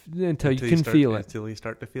until you can feel it. Until you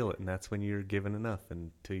start to feel it. And that's when you're giving enough. And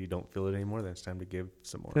until you don't feel it anymore, then it's time to give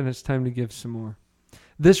some more. Then it's time to give some more.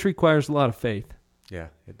 This requires a lot of faith. Yeah,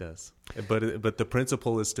 it does. But the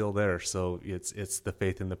principle is still there. So it's the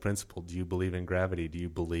faith in the principle. Do you believe in gravity? Do you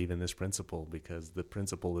believe in this principle? Because the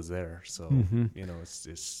principle is there. So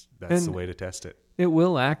that's the way to test it. It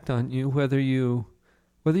will act on you whether you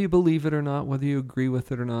believe it or not, whether you agree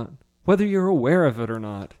with it or not, whether you're aware of it or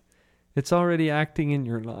not. It's already acting in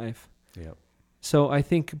your life. Yep. So I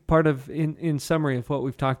think part of, in summary of what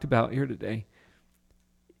we've talked about here today,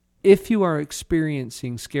 if you are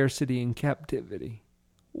experiencing scarcity and captivity,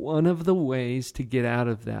 one of the ways to get out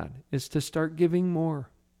of that is to start giving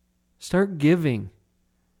more. Start giving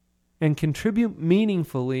and contribute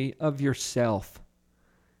meaningfully of yourself.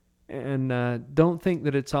 And don't think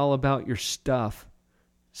that it's all about your stuff.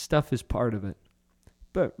 Stuff is part of it.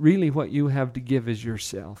 But really what you have to give is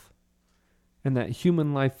yourself. And that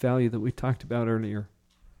human life value that we talked about earlier.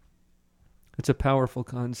 It's a powerful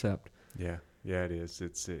concept. Yeah. Yeah, it is.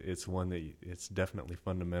 It's one that it's definitely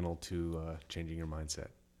fundamental to changing your mindset.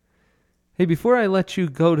 Hey, before I let you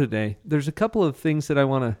go today, there's a couple of things that I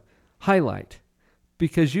want to highlight,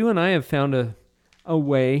 because you and I have found a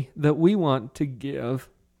way that we want to give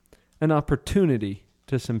an opportunity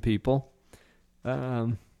to some people. A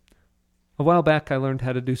while back, I learned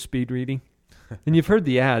how to do speed reading, and you've heard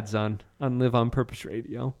the ads on Live on Purpose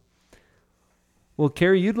Radio. Well,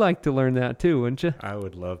 Carrie, you'd like to learn that too, wouldn't you? I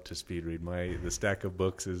would love to speed read. The stack of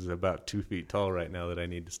books is about 2 feet tall right now that I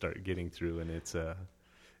need to start getting through, and it's a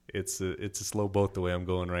slow boat the way I'm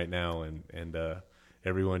going right now, and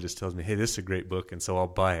everyone just tells me, hey, this is a great book, and so I'll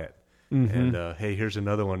buy it. Mm-hmm. And hey, here's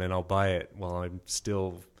another one, and I'll buy it while I'm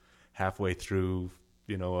still halfway through,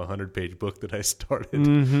 a 100-page book that I started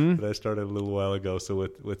a little while ago. So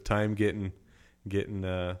with time getting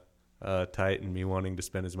tight and me wanting to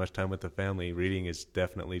spend as much time with the family, reading is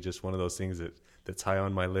definitely just one of those things that's high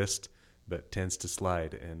on my list, but tends to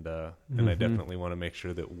slide. And I definitely want to make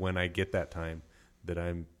sure that when I get that time, that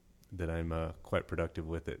I'm quite productive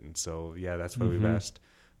with it. And so, yeah, that's why we've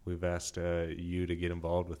asked you to get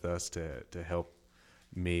involved with us to help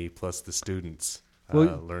me plus the students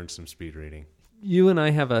learn some speed reading. You and I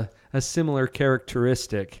have a similar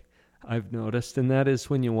characteristic, I've noticed, and that is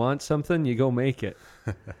when you want something, you go make it.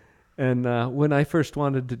 And when I first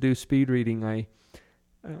wanted to do speed reading, I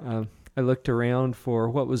looked around for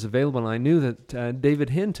what was available, and I knew that David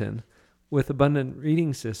Hinton with Abundant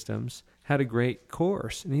Reading Systems had a great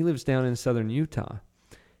course, and he lives down in southern Utah.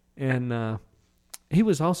 And he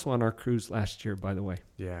was also on our cruise last year, by the way.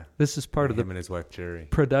 Yeah. This is part of him and his wife, Jerry.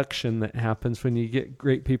 Production that happens when you get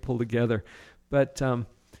great people together. But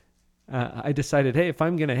I decided, hey, if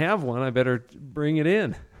I'm going to have one, I better bring it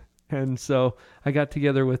in. And so I got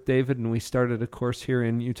together with David, and we started a course here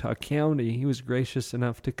in Utah County. He was gracious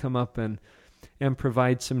enough to come up and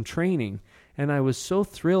provide some training. And I was so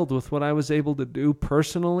thrilled with what I was able to do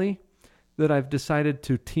personally that I've decided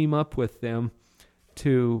to team up with them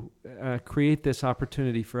to create this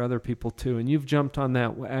opportunity for other people too. And you've jumped on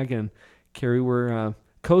that wagon, Carrie. We're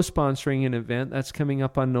co-sponsoring an event that's coming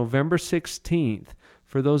up on November 16th.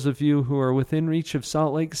 For those of you who are within reach of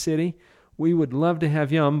Salt Lake City, we would love to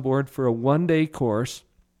have you on board for a one-day course.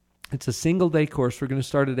 It's a single-day course. We're going to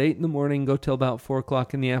start at 8 in the morning, go till about 4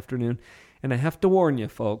 o'clock in the afternoon. And I have to warn you,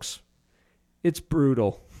 folks, it's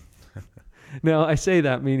brutal. Now, I say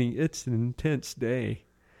that meaning it's an intense day.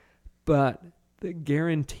 But the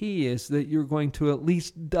guarantee is that you're going to at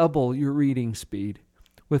least double your reading speed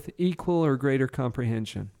with equal or greater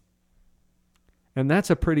comprehension. And that's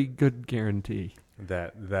a pretty good guarantee.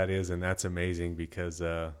 That is, and that's amazing because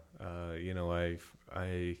I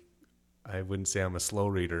wouldn't say I'm a slow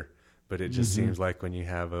reader, but it just seems like when you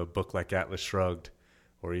have a book like Atlas Shrugged,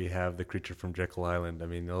 or you have The Creature from Jekyll Island, I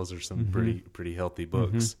mean, those are some pretty healthy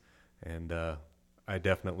books, and I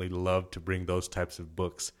definitely love to bring those types of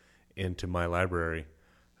books into my library.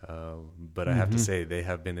 But I have to say, they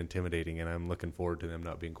have been intimidating, and I'm looking forward to them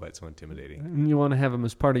not being quite so intimidating. And you want to have them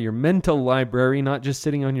as part of your mental library, not just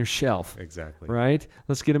sitting on your shelf. Exactly. Right?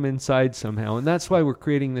 Let's get them inside somehow. And that's why we're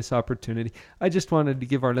creating this opportunity. I just wanted to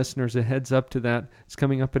give our listeners a heads up to that. It's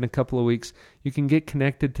coming up in a couple of weeks. You can get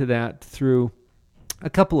connected to that through a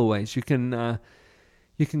couple of ways. You can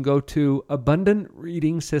go to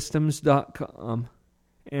abundantreadingsystems.com,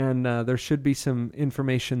 and there should be some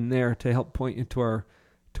information there to help point you to our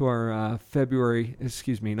November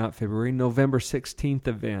 16th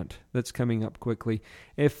event that's coming up quickly.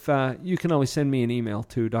 If you can always send me an email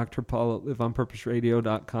to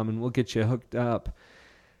drpaul@liveonpurposeradio.com, and we'll get you hooked up.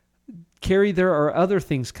 Carrie, there are other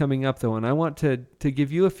things coming up, though, and I want to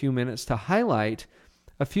give you a few minutes to highlight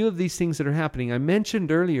a few of these things that are happening. I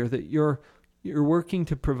mentioned earlier that you're working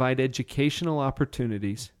to provide educational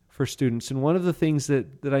opportunities for students, and one of the things that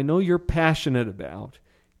I know you're passionate about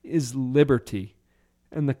is liberty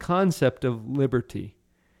and the concept of liberty.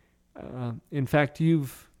 In fact,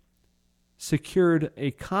 you've secured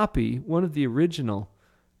a copy, one of the original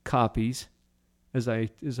copies, as I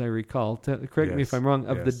recall, correct me if I'm wrong,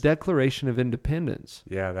 of the Declaration of Independence.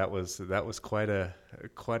 Yeah, that was quite a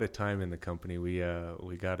time in the company. We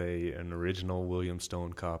got an original William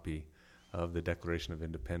Stone copy of the Declaration of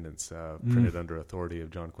Independence, printed under authority of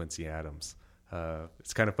John Quincy Adams.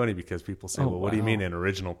 It's kind of funny because people say, well, what do you mean an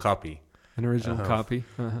original copy? An original copy?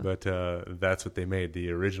 But that's what they made.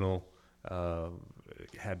 The original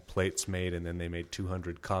had plates made, and then they made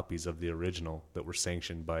 200 copies of the original that were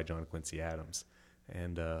sanctioned by John Quincy Adams.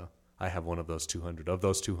 And I have one of those 200. Of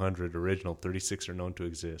those 200 original, 36 are known to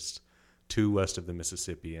exist. 2 west of the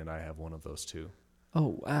Mississippi, and I have one of those 2.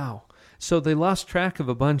 Oh, wow. So they lost track of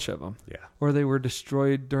a bunch of them. Yeah. Or they were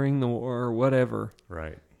destroyed during the war or whatever.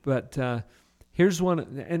 Right. But here's one.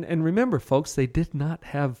 And remember, folks, they did not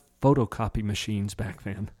have photocopy machines back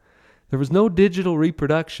then. There was no digital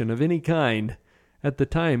reproduction of any kind at the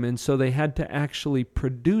time. And so they had to actually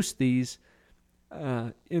produce these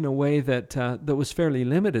in a way that was fairly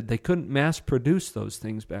limited. They couldn't mass produce those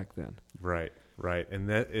things back then. Right. Right. And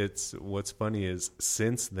what's funny is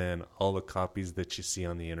since then, all the copies that you see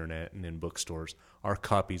on the internet and in bookstores are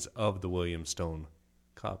copies of the William Stone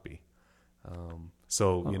copy.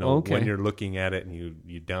 So, when you're looking at it and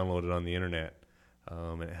you download it on the internet,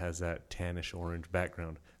 and it has that tannish orange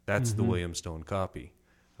background, that's the William Stone copy.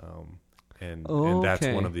 And that's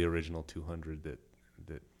one of the original 200 that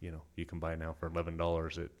you can buy now for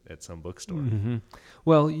 $11 at some bookstore. Mm-hmm.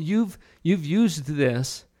 Well, you've used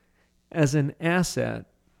this as an asset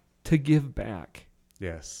to give back.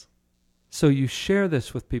 Yes. So you share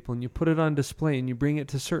this with people and you put it on display and you bring it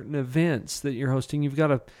to certain events that you're hosting. You've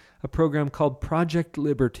got a program called Project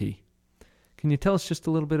Liberty. Can you tell us just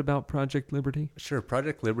a little bit about Project Liberty? Sure.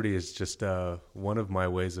 Project Liberty is just one of my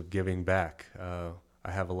ways of giving back.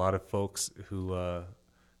 I have a lot of folks who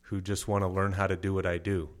just want to learn how to do what I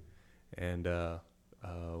do. And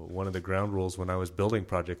one of the ground rules when I was building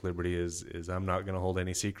Project Liberty is I'm not going to hold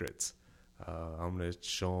any secrets. I'm going to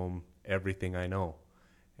show them everything I know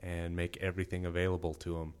and make everything available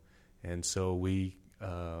to them. And so we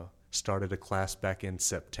started a class back in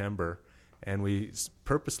September, and we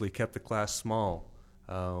purposely kept the class small.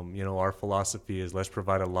 Our philosophy is let's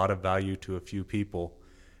provide a lot of value to a few people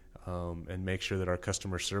and make sure that our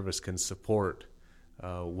customer service can support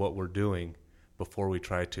what we're doing before we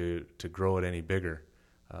try to grow it any bigger.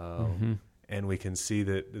 And we can see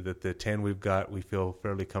that the 10 we've got, we feel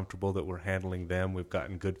fairly comfortable that we're handling them. We've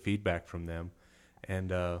gotten good feedback from them.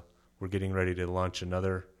 And we're getting ready to launch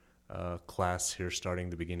another class here starting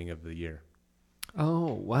the beginning of the year.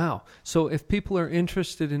 Oh, wow. So if people are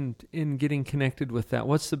interested in getting connected with that,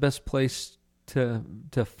 what's the best place to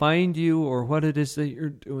find you or what it is that you're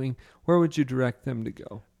doing? Where would you direct them to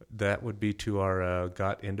go? That would be to our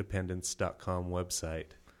GotIndependence.com website.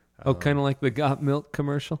 Oh, kind of like the Got Milk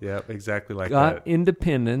commercial? Yeah, exactly like that.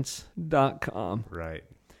 GotIndependence.com. Right.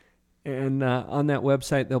 And on that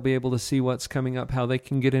website, they'll be able to see what's coming up, how they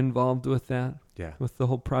can get involved with that. Yeah. With the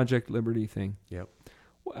whole Project Liberty thing. Yep.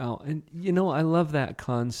 Wow. And, I love that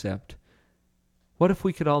concept. What if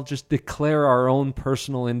we could all just declare our own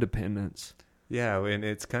personal independence? Yeah, and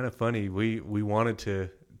it's kind of funny. We wanted to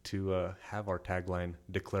have our tagline,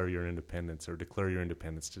 Declare Your Independence, or Declare Your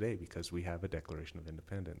Independence Today, because we have a Declaration of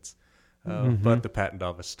Independence. But the Patent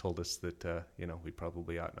Office told us that, we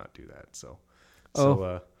probably ought not do that. So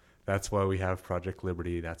that's why we have Project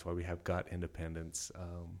Liberty. That's why we have Got Independence.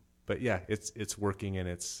 But yeah, it's working,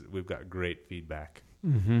 and we've got great feedback.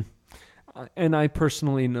 Mm-hmm. And I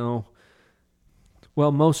personally know,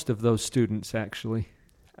 most of those students actually,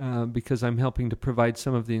 because I'm helping to provide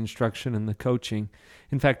some of the instruction and the coaching.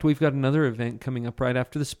 In fact, we've got another event coming up right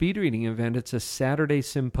after the speed reading event. It's a Saturday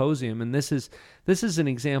symposium, and this is an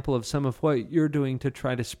example of some of what you're doing to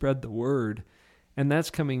try to spread the word. And that's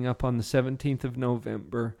coming up on the 17th of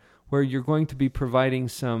November, where you're going to be providing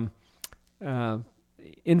some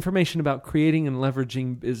information about creating and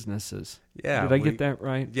leveraging businesses. Yeah. Did I get that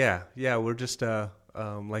right? Yeah. We're just,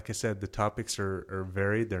 like I said, the topics are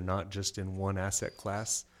varied. They're not just in one asset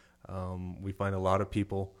class. We find a lot of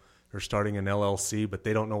people are starting an LLC, but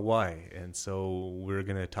they don't know why. And so we're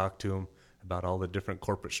going to talk to them about all the different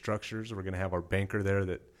corporate structures. We're going to have our banker there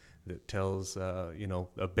that tells, a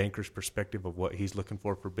banker's perspective of what he's looking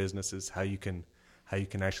for businesses, how you can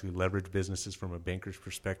actually leverage businesses from a banker's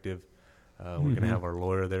perspective. We're going to have our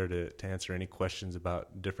lawyer there to answer any questions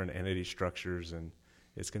about different entity structures, and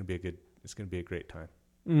it's going to be a great time.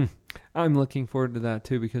 I'm looking forward to that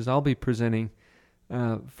too, because I'll be presenting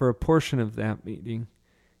for a portion of that meeting.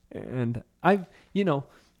 And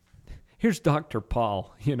here's Dr.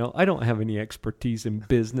 Paul. I don't have any expertise in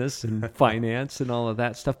business and finance and all of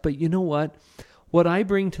that stuff. But you know what? What I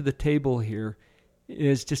bring to the table here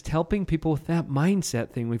is just helping people with that mindset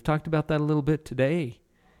thing. We've talked about that a little bit today.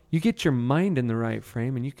 You get your mind in the right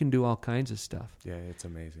frame and you can do all kinds of stuff. Yeah, it's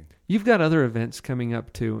amazing. You've got other events coming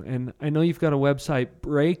up too. And I know you've got a website,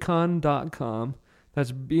 braycon.com.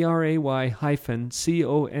 That's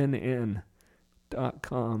BRAY-CONN.com.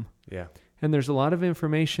 Yeah. And there's a lot of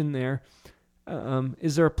information there.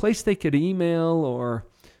 Is there a place they could email or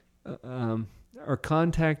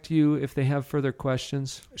contact you if they have further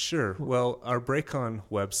questions? Sure. Well, our BRAYCON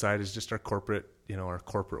website is just our corporate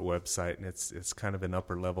website, and it's kind of an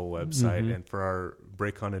upper level website. And for our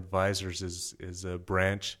BRAYCON advisors is a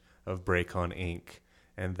branch of Bracon Inc.,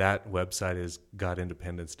 and that website is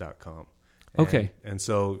godindependence.com. Okay. And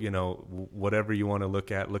so, whatever you want to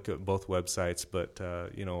look at both websites, but,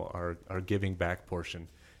 our giving back portion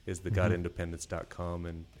is the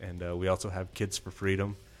godindependence.com. And we also have Kids for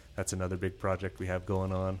Freedom. That's another big project we have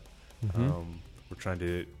going on. We're trying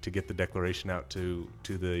to get the declaration out to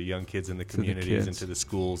the young kids in the communities and to the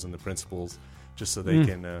schools and the principals, just so they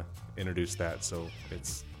can introduce that. So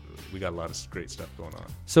we got a lot of great stuff going on.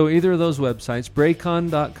 So either of those websites,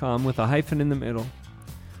 bracon.com with a hyphen in the middle,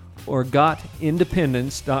 or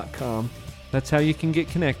gotindependence.com. That's how you can get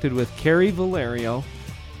connected with Kerry Valerio,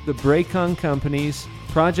 the Bracon Companies,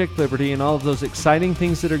 Project Liberty, and all of those exciting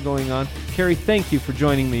things that are going on. Kerry, thank you for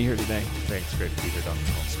joining me here today. Thanks. Great to be here, Dr.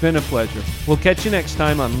 Paul. It's been a pleasure. We'll catch you next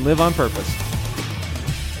time on Live on Purpose.